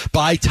and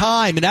buy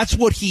time. And that's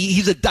what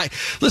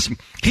listen,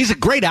 he's a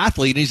great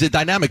athlete and he's a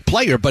dynamic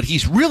player, but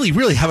he's really,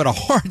 really having a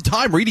hard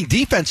time reading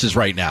defenses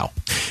right now.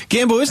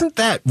 Gambo, isn't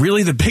that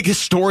really the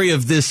biggest story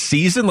of this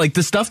season? Like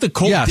the stuff that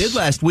Colt did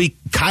last week,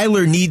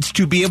 Kyler needs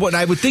to be able, and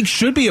I would think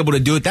should be able to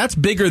do it. That's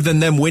bigger than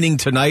them winning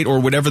tonight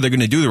or whatever they're going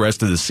to do the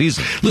rest of the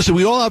season. Listen,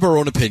 we all have our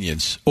own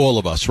opinions, all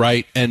of us,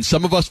 right? And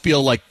some of us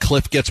feel like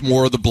Cliff gets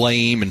more of the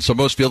blame, and some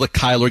of us feel that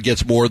Kyler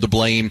gets more of the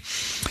blame.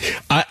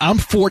 I'm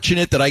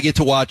fortunate that I get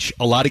to watch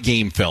a lot of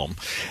game film.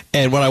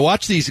 And when I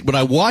watch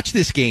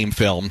this game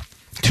film,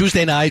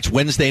 Tuesday nights,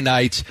 Wednesday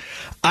nights.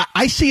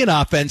 I see an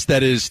offense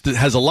that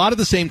has a lot of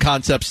the same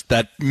concepts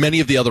that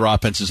many of the other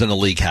offenses in the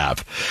league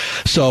have.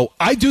 So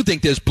I do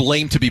think there's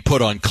blame to be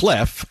put on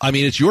Cliff. I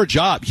mean, it's your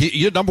job.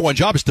 Your number one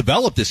job is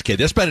develop this kid.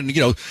 They're spending,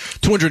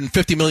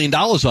 $250 million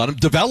on him.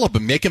 Develop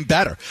him, make him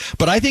better.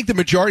 But I think the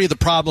majority of the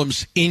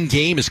problems in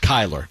game is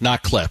Kyler,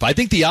 not Cliff. I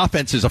think the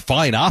offense is a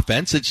fine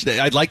offense.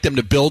 I'd like them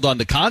to build on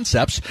the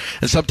concepts,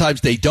 and sometimes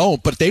they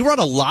don't. But they run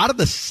a lot of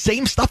the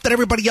same stuff that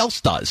everybody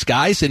else does,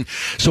 guys. And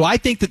so I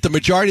think that the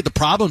majority of the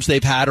problems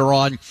they've had are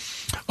on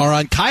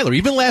Kyler.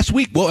 Even last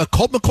week,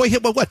 Colt McCoy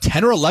hit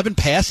 10 or 11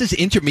 passes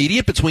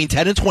intermediate between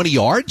 10 and 20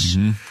 yards.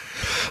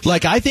 Mm-hmm.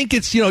 Like, I think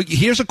it's,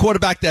 here's a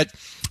quarterback that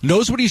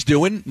knows what he's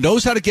doing,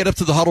 knows how to get up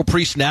to the huddle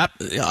pre-snap,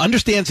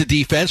 understands the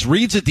defense,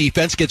 reads the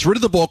defense, gets rid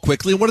of the ball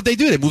quickly. And what did they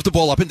do? They moved the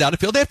ball up and down the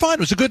field. They had fun. It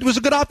was a good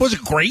offense. Was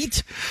it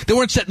great? They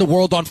weren't setting the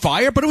world on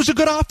fire, but it was a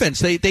good offense.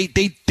 They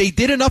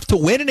did enough to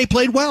win, and they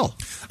played well.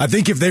 I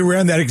think if they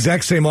ran that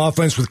exact same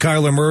offense with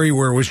Kyler Murray,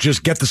 where it was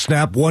just get the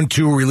snap,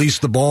 1-2, release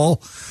the ball,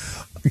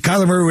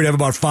 Kyler Murray would have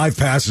about 5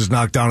 passes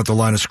knocked down at the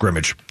line of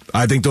scrimmage.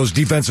 I think those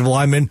defensive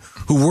linemen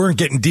who weren't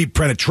getting deep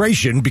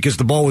penetration because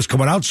the ball was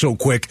coming out so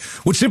quick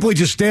would simply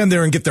just stand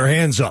there and get their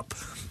hands up.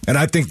 And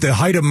I think the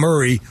height of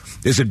Murray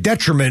is a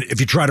detriment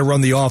if you try to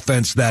run the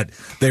offense that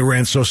they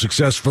ran so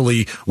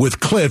successfully with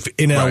Cliff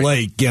in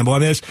L.A. Gamble. I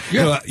mean,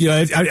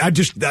 I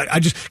just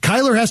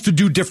Kyler has to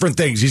do different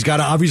things. He's got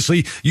to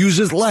obviously use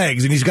his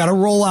legs, and he's got to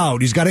roll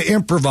out. He's got to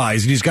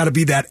improvise, and he's got to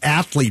be that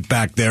athlete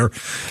back there,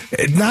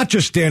 not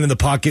just stand in the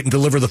pocket and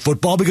deliver the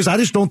football. Because I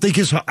just don't think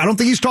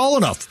he's tall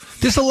enough.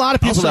 There's a lot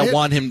of people that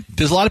want him.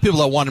 There's a lot of people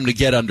that want him to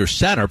get under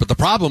center, but the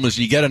problem is,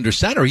 you get under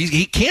center,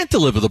 he can't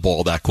deliver the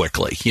ball that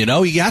quickly. He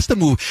has to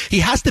move. He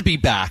has to be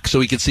back so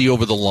he can see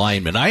over the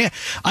lineman. I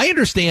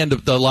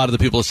understand a lot of the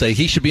people that say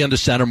he should be under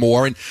center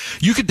more, and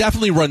you could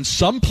definitely run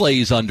some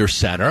plays under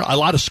center, a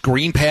lot of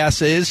screen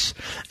passes,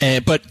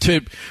 but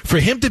for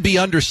him to be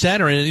under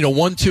center and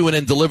 1-2 and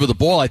then deliver the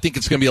ball, I think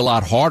it's going to be a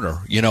lot harder,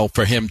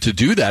 for him to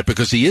do that,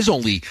 because he is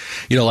only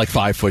like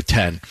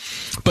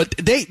 5'10". But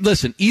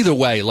listen, either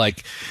way,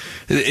 like,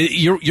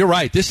 you're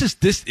right. This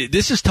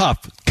is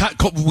tough.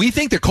 We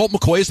think that Colt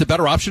McCoy is the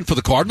better option for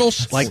the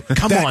Cardinals. Like,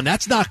 come on,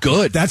 that's not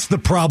good. That's the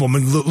problem.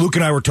 And Luke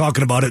and I were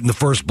talking about it in the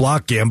first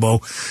block, Gambo.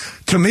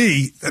 To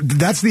me,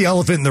 that's the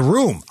elephant in the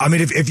room. I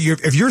mean,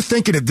 if you're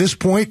thinking at this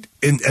point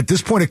of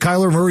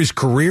Kyler Murray's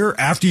career,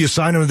 after you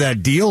sign him to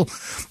that deal,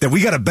 that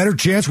we got a better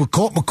chance with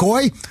Colt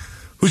McCoy,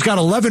 who's got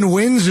 11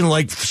 wins in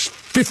like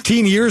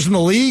 15 years in the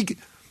league,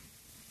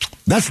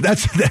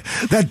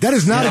 that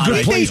is not a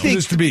good place for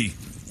this to be.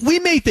 We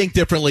may think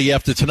differently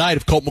after tonight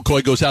if Colt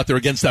McCoy goes out there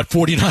against that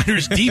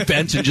 49ers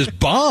defense and just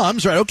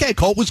bombs. Right? Okay,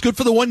 Colt was good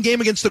for the one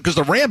game against because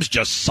the Rams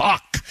just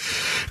suck.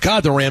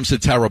 God, the Rams are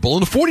terrible.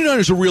 And the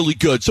 49ers are really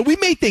good. So we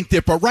may think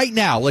different. But right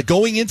now, like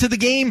going into the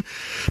game,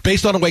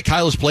 based on the way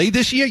Kyler's played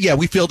this year, yeah,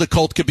 we feel that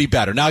Colt could be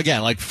better. Now,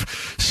 again, like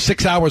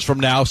 6 hours from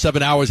now,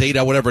 7 hours, 8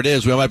 hours, whatever it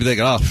is, we might be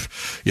thinking,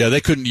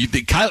 they couldn't.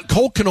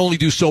 Colt can only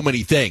do so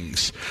many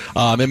things.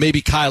 And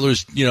maybe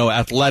Kyler's,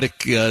 athletic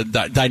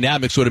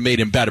dynamics would have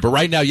made him better. But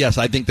right now, yes,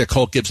 I think that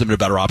Colt gives them a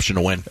better option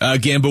to win.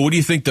 Again, but what do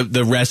you think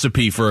the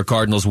recipe for a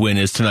Cardinals win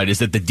is tonight?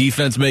 Is it the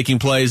defense making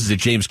plays? Is it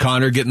James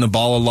Conner getting the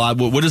ball a lot?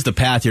 What is the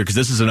path here? Because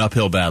this is an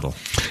uphill battle.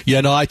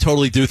 Yeah, no, I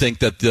totally do think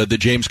that the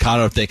James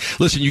Conner thing.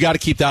 Listen, you got to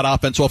keep that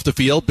offense off the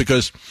field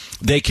because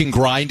they can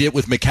grind it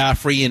with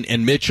McCaffrey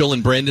and Mitchell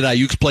and Brandon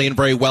Ayuk's playing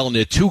very well, and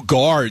their two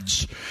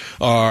guards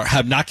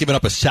have not given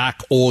up a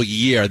sack all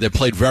year. They've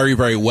played very,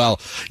 very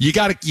well. You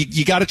got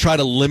to try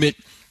to limit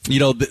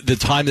the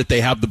time that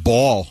they have the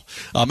ball.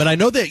 And I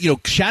know that,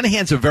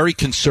 Shanahan's a very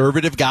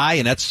conservative guy,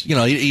 and that's,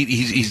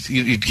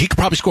 he could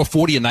probably score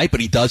 40 a night, but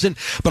he doesn't.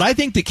 But I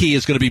think the key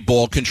is going to be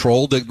ball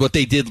control. What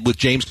they did with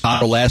James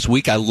Conner last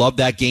week, I love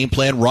that game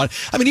plan. Run.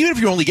 I mean, even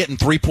if you're only getting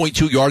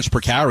 3.2 yards per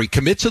carry,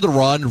 commit to the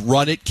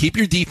run it, keep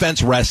your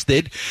defense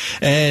rested,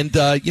 and,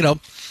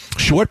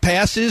 short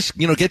passes,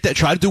 get that,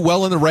 try to do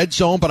well in the red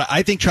zone, but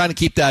I think trying to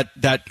keep that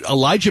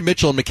Elijah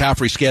Mitchell and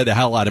McCaffrey scare the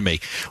hell out of me.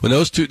 When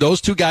those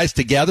two guys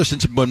together,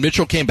 since when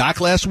Mitchell came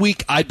back last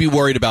week, I'd be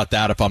worried about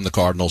that if I'm the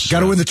Cardinals. Got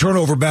to win the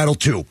turnover battle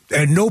too,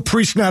 and no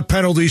pre-snap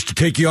penalties to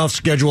take you off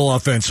schedule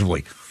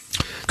offensively.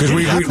 Because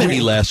we didn't have many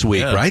last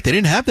week, right? They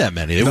didn't have that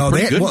many. They were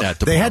pretty good in that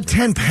department. They had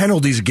 10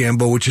 penalties,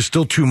 Gambo, which is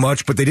still too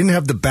much, but they didn't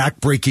have the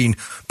back-breaking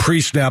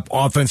pre-snap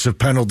offensive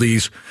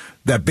penalties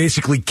that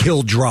basically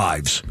kill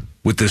drives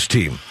with this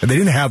team. And they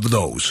didn't have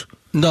those.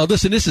 No,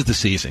 listen, this is the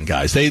season,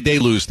 guys. They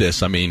lose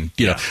this. I mean,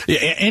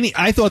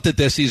 I thought that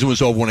their season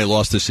was over when they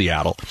lost to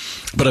Seattle.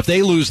 But if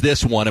they lose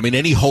this one, I mean,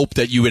 any hope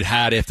that you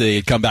had if they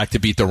had come back to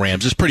beat the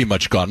Rams is pretty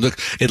much gone. Look,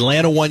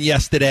 Atlanta won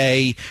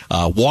yesterday.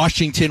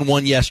 Washington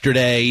won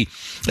yesterday.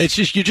 It's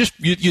just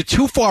you're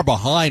too far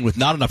behind with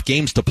not enough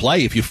games to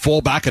play if you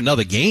fall back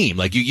another game.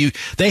 Like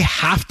they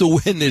have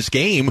to win this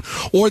game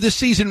or this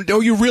season,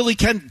 or you really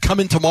can come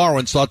in tomorrow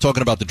and start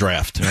talking about the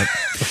draft.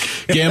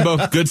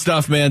 Gambo, good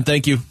stuff, man.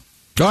 Thank you.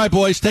 All right,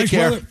 boys. Take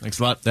care. brother. Thanks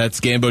a lot. That's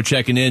Gambo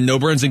checking in. No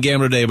Burns and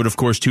Gambo today, but of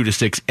course 2 to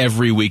 6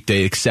 every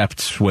weekday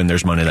except when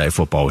there's Monday Night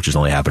Football, which is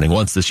only happening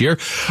once this year.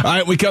 All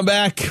right, we come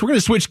back. We're going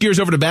to switch gears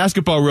over to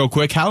basketball real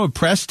quick. How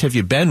impressed have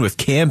you been with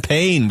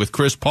campaign with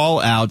Chris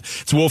Paul out?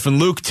 It's Wolf and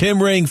Luke.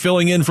 Tim Ring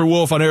filling in for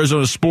Wolf on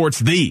Arizona Sports,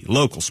 the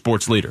local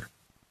sports leader.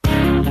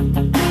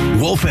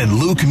 Wolf and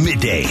Luke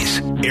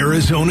middays.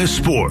 Arizona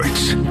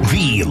Sports,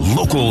 the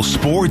local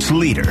sports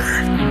leader.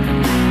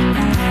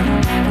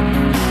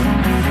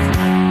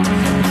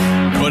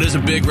 Well, it is a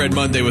big Red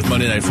Monday with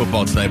Monday Night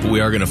Football tonight, but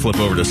we are going to flip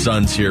over to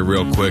Suns here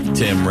real quick.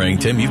 Tim Ring.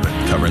 Tim, you've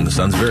been covering the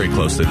Suns very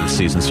closely this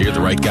season, so you're the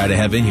right guy to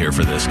have in here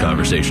for this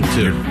conversation,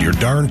 too. You're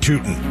darn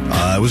tootin'.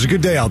 It was a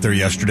good day out there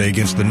yesterday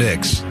against the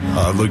Knicks.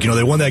 Look,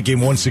 they won that game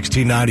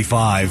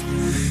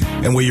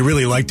 116-95, and what you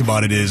really liked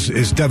about it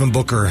is Devin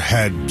Booker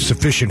had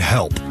sufficient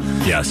help.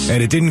 Yes.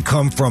 And it didn't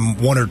come from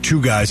one or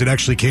two guys. It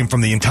actually came from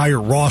the entire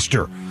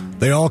roster.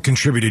 They all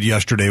contributed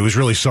yesterday. It was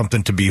really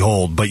something to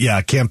behold. But,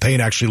 yeah,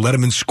 campaign actually led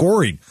him in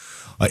scoring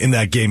in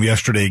that game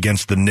yesterday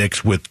against the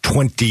Knicks with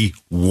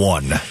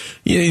 21. The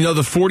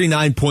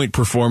 49-point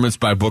performance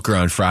by Booker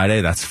on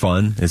Friday, that's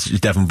fun. It's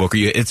Devin Booker.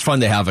 It's fun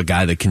to have a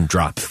guy that can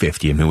drop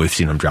 50. I mean, we've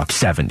seen him drop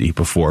 70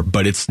 before,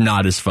 but it's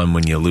not as fun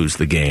when you lose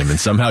the game. And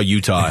somehow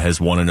Utah has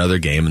won another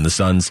game, and the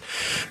Suns,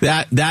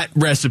 that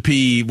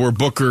recipe where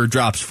Booker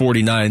drops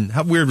 49,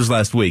 how weird was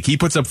last week? He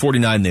puts up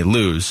 49, they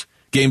lose.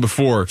 Game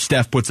before,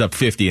 Steph puts up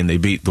 50 and they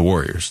beat the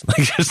Warriors.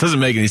 It just doesn't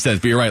make any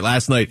sense. But you're right,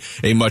 last night,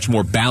 a much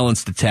more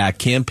balanced attack.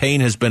 Campaign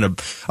has been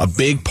a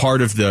big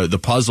part of the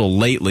puzzle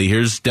lately.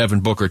 Here's Devin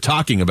Booker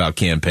talking about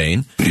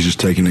campaign. He's just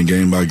taking it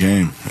game by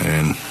game.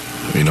 And,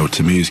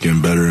 to me, he's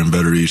getting better and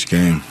better each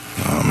game.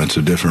 It's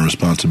a different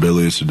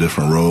responsibility. It's a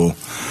different role.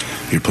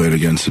 You're playing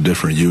against a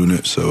different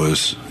unit. So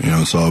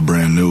it's all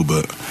brand new.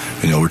 But,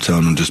 we're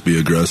telling him just be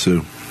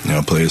aggressive,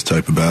 play his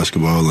type of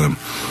basketball. And,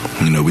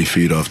 we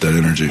feed off that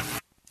energy.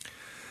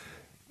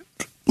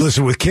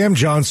 Listen, with Cam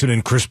Johnson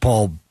and Chris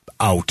Paul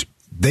out,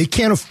 they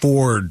can't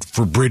afford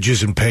for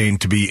Bridges and Payne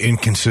to be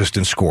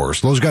inconsistent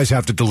scorers. Those guys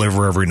have to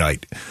deliver every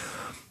night.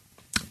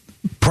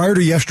 Prior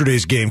to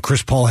yesterday's game,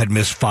 Chris Paul had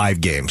missed 5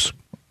 games.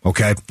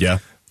 Okay? Yeah.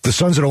 The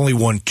Suns had only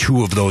won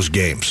 2 of those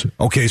games.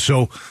 Okay,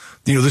 so,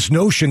 this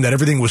notion that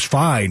everything was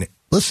fine.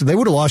 Listen, they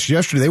would have lost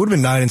yesterday. They would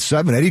have been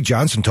 9-7. Eddie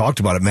Johnson talked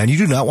about it, man. You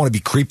do not want to be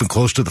creeping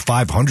close to the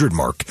 500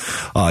 mark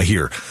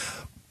here.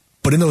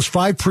 But in those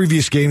 5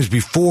 previous games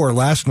before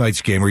last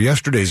night's game or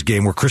yesterday's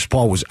game where Chris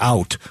Paul was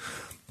out,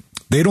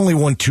 they'd only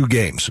won 2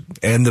 games.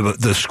 And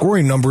the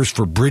scoring numbers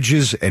for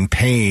Bridges and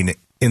Payne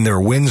in their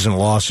wins and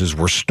losses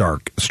were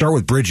stark. Start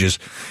with Bridges.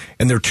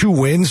 And their 2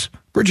 wins,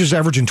 Bridges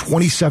averaging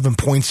 27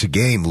 points a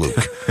game, Luke.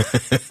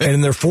 And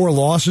in their 4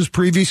 losses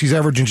previous, he's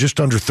averaging just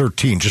under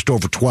 13, just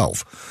over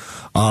 12.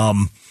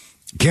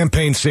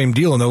 Campaign, same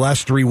deal. In their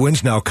last 3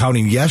 wins now,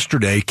 counting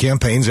yesterday,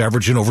 Campaign's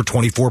averaging over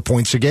 24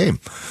 points a game.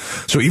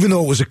 So even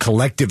though it was a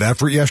collective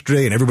effort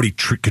yesterday and everybody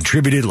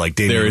contributed, like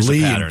Damian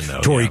Lee and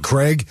Torrey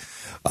Craig,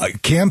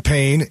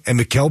 Campaign and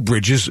Mikal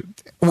Bridges,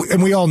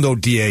 and we all know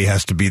D.A.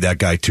 has to be that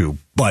guy too,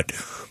 but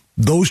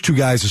those 2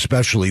 guys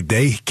especially,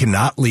 they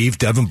cannot leave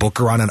Devin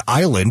Booker on an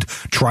island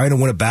trying to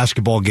win a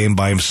basketball game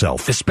by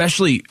himself.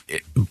 Especially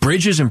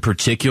Bridges in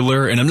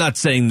particular, and I'm not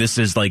saying this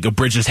is like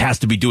Bridges has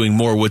to be doing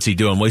more. What's he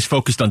doing? Well, he's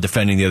focused on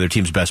defending the other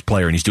team's best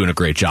player, and he's doing a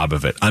great job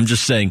of it. I'm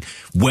just saying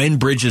when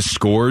Bridges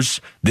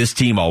scores, this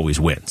team always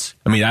wins.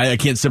 I mean, I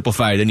can't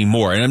simplify it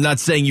anymore. And I'm not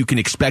saying you can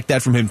expect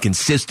that from him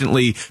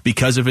consistently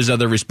because of his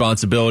other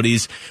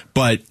responsibilities,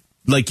 but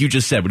like you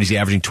just said, but is he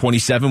averaging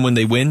 27 when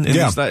they win in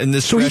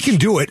this so stretch? He can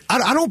do it.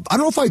 I don't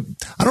know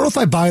if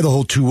I buy the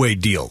whole 2-way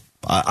deal.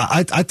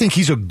 I think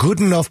he's a good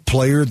enough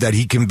player that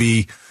he can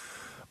be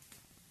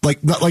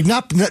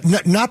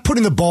not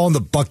putting the ball in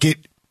the bucket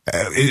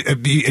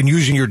and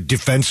using your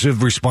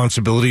defensive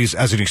responsibilities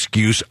as an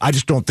excuse. I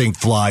just don't think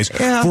flies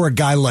for a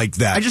guy like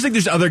that. I just think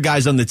there's other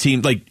guys on the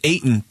team, like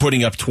Ayton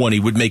putting up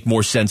 20 would make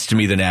more sense to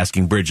me than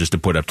asking Bridges to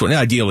put up 20.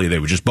 Ideally, they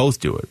would just both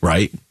do it,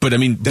 right? But I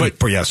mean,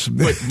 yes.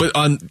 but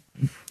on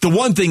the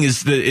one thing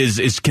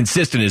is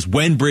consistent is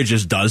when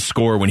Bridges does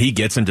score, when he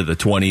gets into the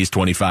 20s,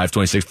 25,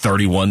 26,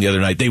 31 the other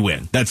night, they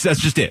win. That's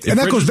just it. If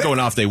Bridges going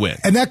off, they win.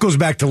 And that goes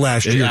back to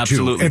last year,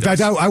 absolutely too. In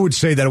fact, I would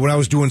say that when I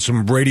was doing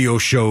some radio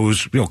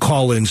shows,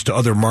 call-ins to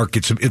other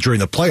markets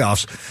during the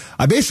playoffs,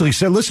 I basically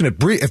said, listen,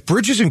 if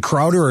Bridges and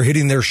Crowder are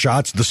hitting their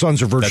shots, the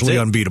Suns are virtually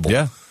unbeatable.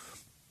 Yeah.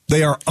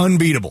 They are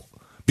unbeatable.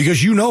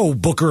 Because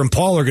Booker and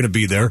Paul are going to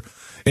be there.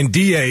 And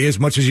D.A., as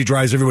much as he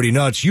drives everybody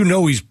nuts,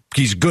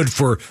 he's good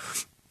for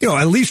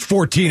at least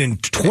 14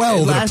 and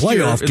 12 in a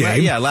playoff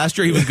game. Yeah, last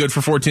year he was good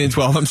for 14 and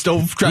 12. I'm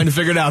still trying to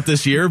figure it out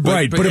this year. But,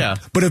 right, but yeah.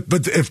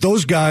 If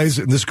those guys,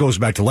 and this goes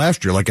back to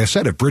last year, like I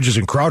said, if Bridges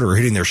and Crowder are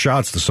hitting their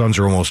shots, the Suns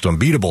are almost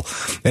unbeatable.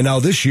 And now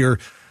this year,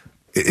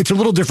 it's a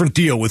little different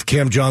deal with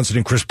Cam Johnson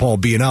and Chris Paul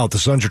being out. The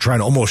Suns are trying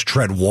to almost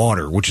tread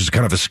water, which is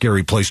kind of a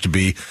scary place to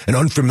be, an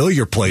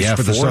unfamiliar place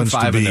for the Suns to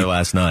be. 4 and 5 in their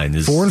last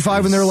 9. 4 and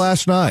 5 in their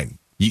last 9.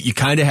 You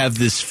kind of have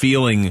this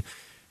feeling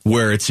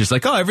where it's just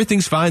like, oh,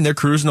 everything's fine. They're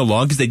cruising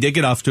along because they did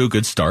get off to a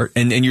good start.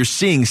 And you're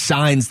seeing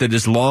signs that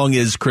as long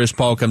as Chris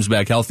Paul comes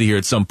back healthy here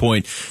at some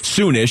point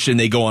soonish and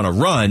they go on a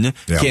run,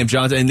 Cam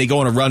Johnson, and they go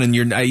on a run,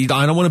 and I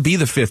don't want to be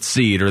the 5th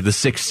seed or the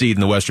 6th seed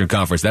in the Western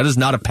Conference. That is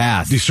not a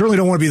path. You certainly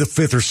don't want to be the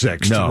 5th or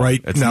 6th, no,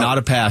 right? It's not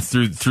a path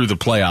through the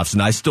playoffs.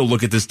 And I still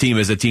look at this team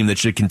as a team that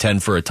should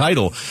contend for a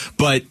title.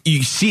 But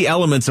you see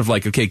elements of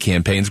like, okay,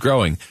 campaign's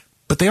growing.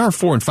 But they are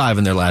 4-5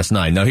 in their last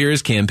 9. Now here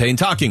is Campaign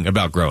talking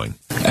about growing.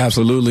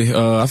 Absolutely.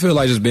 I feel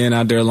like just being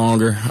out there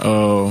longer,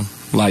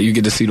 like you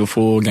get to see the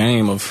full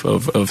game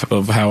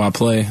of how I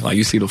play. Like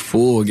you see the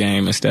full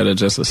game instead of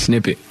just a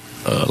snippet,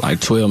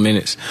 like 12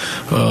 minutes.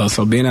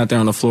 So being out there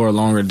on the floor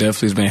longer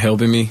definitely has been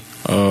helping me.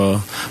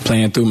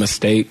 Playing through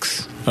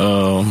mistakes,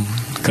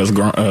 because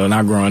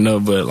not growing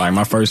up, but like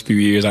my first few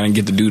years, I didn't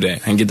get to do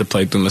that. I didn't get to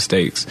play through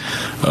mistakes.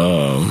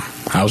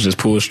 I was just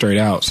pulled straight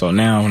out. So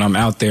now when I'm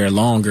out there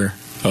longer,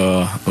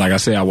 like I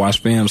said, I watch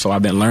film, so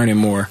I've been learning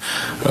more,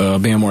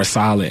 being more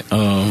solid,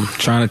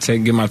 trying to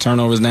get my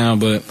turnovers down,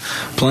 but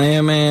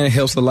playing, man, it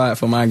helps a lot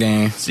for my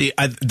game. See,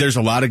 there's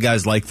a lot of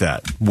guys like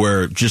that,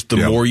 where just the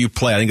more you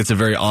play, I think it's a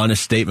very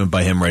honest statement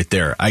by him right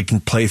there. I can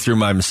play through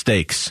my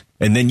mistakes.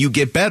 And then you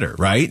get better,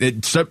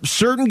 right?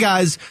 Certain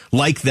guys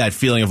like that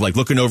feeling of like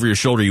looking over your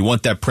shoulder. You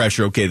want that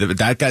pressure. Okay,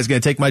 that guy's going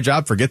to take my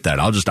job. Forget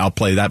that. I'll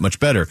play that much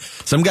better.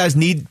 Some guys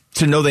need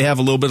to know they have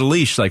a little bit of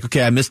leash. Like,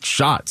 okay, I missed a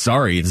shot.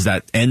 Sorry. Does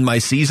that end my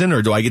season,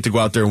 or do I get to go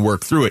out there and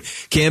work through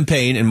it?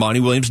 Campaign, and Monty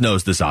Williams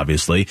knows this,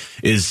 obviously,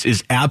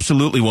 is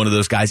absolutely one of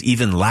those guys.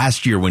 Even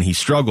last year when he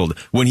struggled,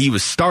 when he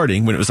was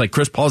starting, when it was like,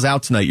 Chris Paul's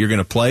out tonight, you're going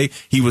to play,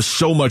 he was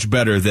so much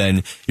better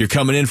than you're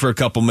coming in for a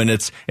couple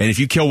minutes, and if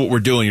you kill what we're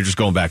doing, you're just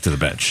going back to the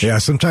bench. Yeah,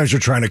 sometimes you're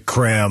trying to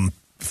cram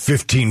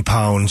 15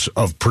 pounds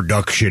of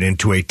production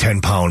into a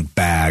 10-pound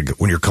bag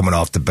when you're coming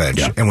off the bench.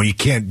 Yeah. And when you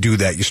can't do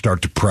that, you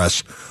start to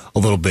press a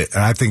little bit.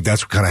 And I think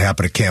that's what kind of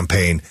happened to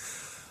Campaign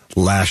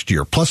last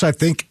year. Plus, I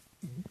think,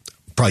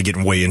 probably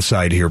getting way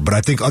inside here, but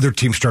I think other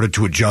teams started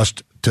to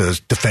adjust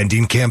to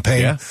defending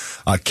Campaign.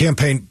 Yeah.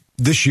 Campaign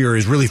this year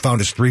has really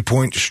found his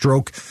three-point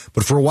stroke.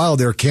 But for a while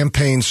there,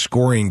 Campaign's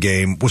scoring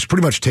game was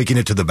pretty much taking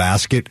it to the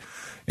basket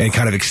and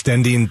kind of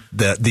extending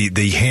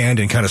the hand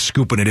and kind of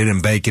scooping it in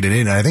and banking it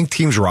in. And I think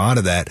teams were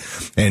onto that.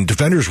 And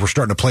defenders were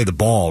starting to play the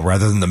ball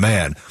rather than the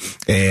man.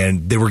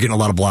 And they were getting a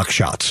lot of block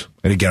shots.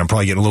 And again, I'm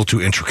probably getting a little too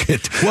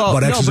intricate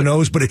about X's and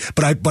O's, but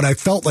I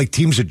felt like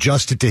teams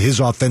adjusted to his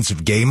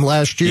offensive game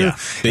last year.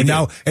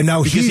 Yeah, and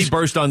now because he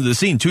burst onto the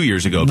scene 2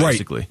 years ago,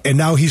 basically. Right. And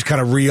now he's kind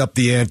of re-upped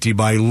the ante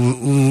by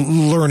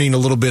learning a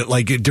little bit,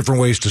 like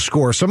different ways to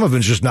score. Some of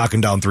it's just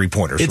knocking down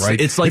three-pointers, right?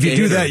 It's like if you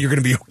do that, you're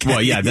going to be okay.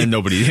 Well, yeah, then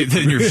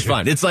you're just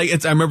fine.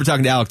 I remember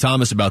talking to Alec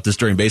Thomas about this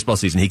during baseball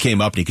season. He came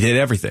up and he could hit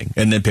everything,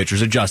 and then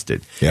pitchers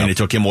adjusted, and it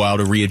took him a while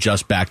to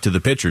readjust back to the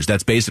pitchers.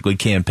 That's basically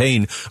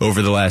Campaign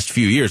over the last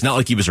few years. Not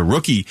like he was a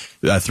rookie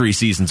 3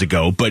 seasons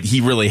ago, but he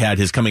really had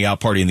his coming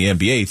out party in the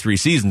NBA 3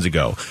 seasons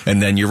ago.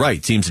 And then you're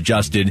right, teams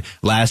adjusted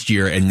last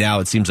year, and now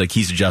it seems like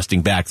he's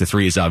adjusting back. The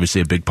 3 is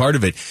obviously a big part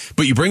of it.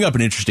 But you bring up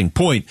an interesting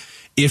point.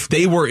 If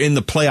they were in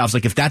the playoffs,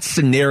 like if that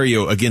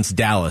scenario against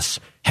Dallas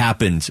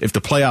happened, if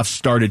the playoffs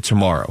started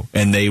tomorrow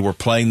and they were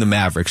playing the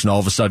Mavericks and all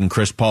of a sudden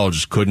Chris Paul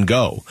just couldn't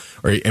go,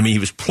 or I mean, he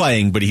was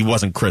playing, but he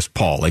wasn't Chris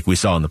Paul like we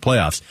saw in the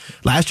playoffs.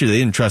 Last year, they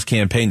didn't trust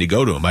Campaign to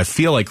go to him. I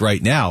feel like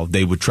right now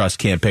they would trust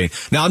Campaign.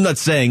 Now, I'm not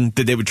saying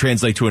that they would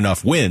translate to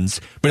enough wins,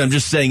 but I'm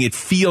just saying it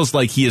feels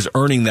like he is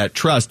earning that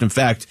trust. In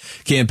fact,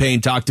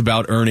 Campaign talked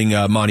about earning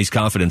Monty's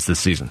confidence this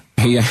season.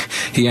 He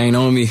ain't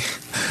on me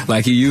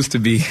like he used to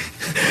be,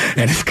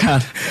 and it's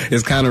kind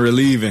of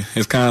relieving.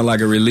 It's kind of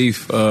like a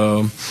relief.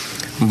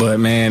 But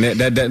man,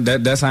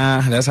 that's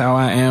how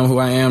I am who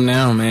I am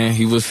now, man.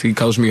 He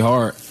coached me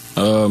hard,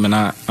 and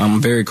I'm a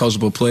very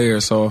coachable player.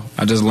 So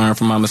I just learned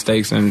from my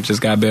mistakes and just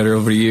got better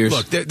over the years.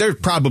 Look, they're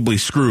probably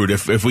screwed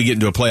if we get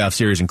into a playoff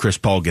series and Chris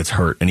Paul gets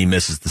hurt and he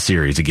misses the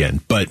series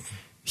again. But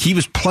he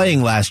was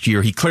playing last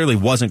year. He clearly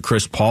wasn't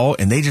Chris Paul,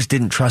 and they just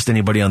didn't trust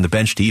anybody on the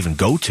bench to even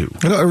go to.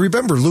 I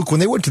remember, Luke,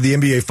 when they went to the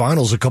NBA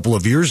Finals a couple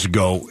of years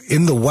ago,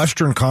 in the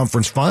Western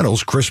Conference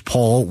Finals, Chris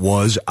Paul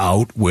was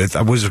out with,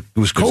 it was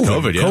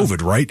COVID,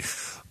 COVID, right?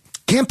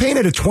 Campaign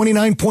had a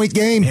 29-point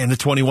game. And a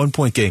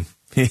 21-point game.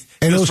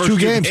 And those two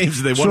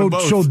games they won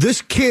both. So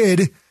this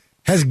kid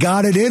has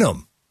got it in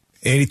him.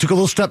 And he took a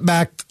little step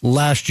back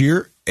last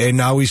year, and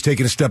now he's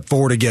taking a step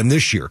forward again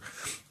this year.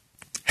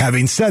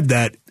 Having said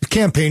that,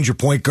 Campaign's your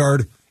point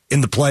guard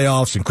in the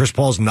playoffs, and Chris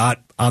Paul's not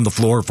on the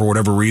floor for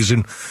whatever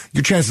reason,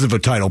 your chances of a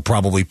title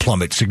probably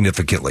plummet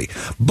significantly.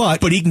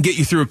 But he can get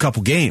you through a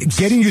couple games.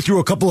 Getting you through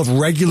a couple of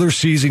regular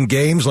season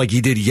games like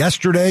he did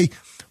yesterday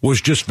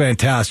was just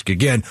fantastic.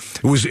 Again,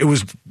 it was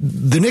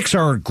the Knicks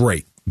aren't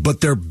great,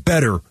 but they're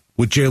better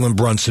with Jalen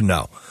Brunson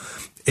now.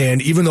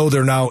 And even though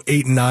they're now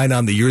 8-9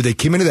 on the year, they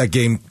came into that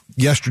game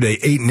yesterday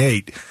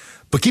 8-8.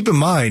 But keep in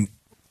mind,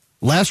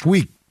 last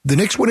week, the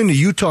Knicks went into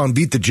Utah and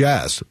beat the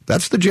Jazz.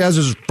 That's the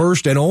Jazz's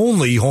first and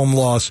only home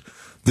loss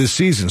this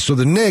season. So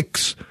the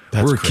Knicks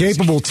were a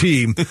capable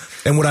team.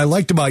 And what I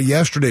liked about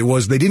yesterday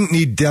was they didn't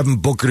need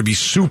Devin Booker to be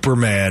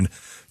Superman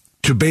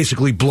to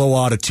basically blow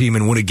out a team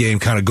and win a game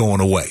kind of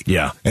going away.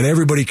 Yeah. And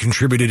everybody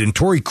contributed. And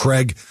Torrey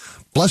Craig,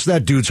 bless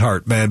that dude's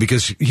heart, man,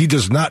 because he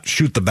does not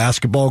shoot the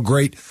basketball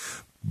great.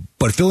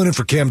 But filling in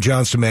for Cam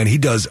Johnson, man, he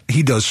does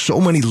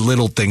so many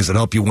little things that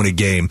help you win a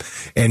game.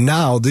 And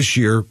now, this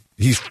year,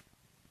 he's,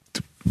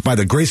 by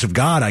the grace of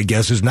God, I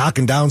guess, is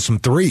knocking down some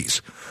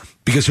threes.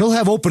 Because he'll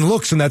have open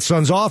looks in that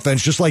Suns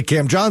offense just like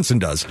Cam Johnson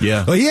does.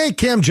 Yeah. Well, he ain't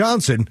Cam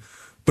Johnson,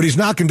 but he's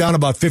knocking down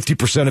about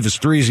 50% of his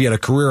threes. He had a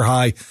career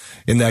high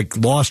in that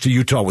loss to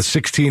Utah with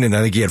 16, and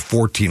I think he had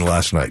 14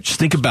 last night. Just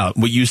think about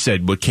what you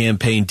said, what Cam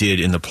Payne did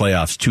in the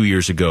playoffs 2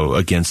 years ago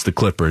against the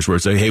Clippers, where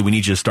it's like, hey, we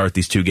need you to start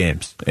these 2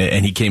 games.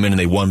 And he came in and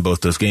they won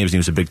both those games, and he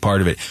was a big part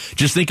of it.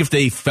 Just think if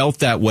they felt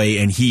that way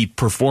and he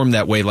performed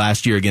that way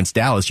last year against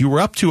Dallas. You were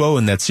up 2-0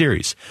 in that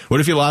series. What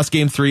if you lost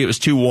game 3, it was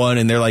 2-1,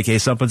 and they're like, hey,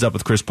 something's up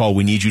with Chris Paul.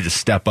 We need you to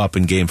step up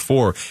in game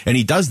 4. And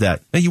he does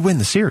that. Now you win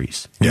the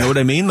series. You know what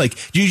I mean? Like,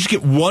 you just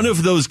get one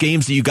of those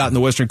games that you got in the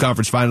Western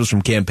Conference Finals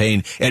from Cam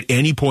Payne at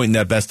any point in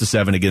that best of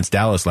 7 against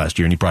Dallas last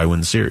year, and you probably win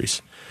the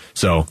series.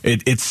 So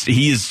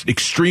he is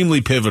extremely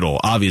pivotal,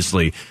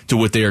 obviously, to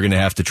what they are going to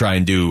have to try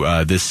and do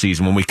this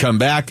season. When we come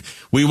back,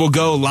 we will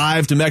go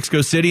live to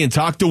Mexico City and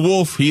talk to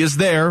Wolf. He is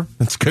there.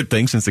 That's a good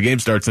thing since the game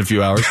starts in a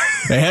few hours.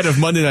 Ahead of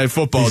Monday Night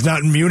Football. He's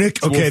not in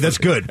Munich? Okay, that's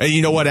good. And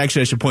you know what?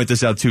 Actually, I should point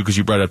this out, too, because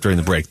you brought it up during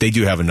the break. They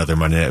do have another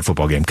Monday Night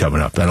Football game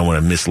coming up. I don't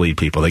want to mislead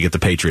people. They get the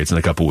Patriots in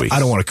a couple weeks. I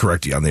don't want to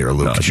correct you on the air,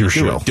 Luke. No, it's your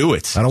show. Do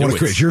it. I don't want to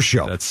correct. It's your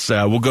show.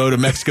 We'll go to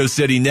Mexico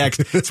City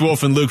next. It's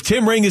Wolf and Luke.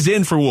 Tim Ring is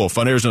in for Wolf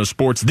on Arizona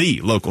Sports,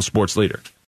 the local sports leader.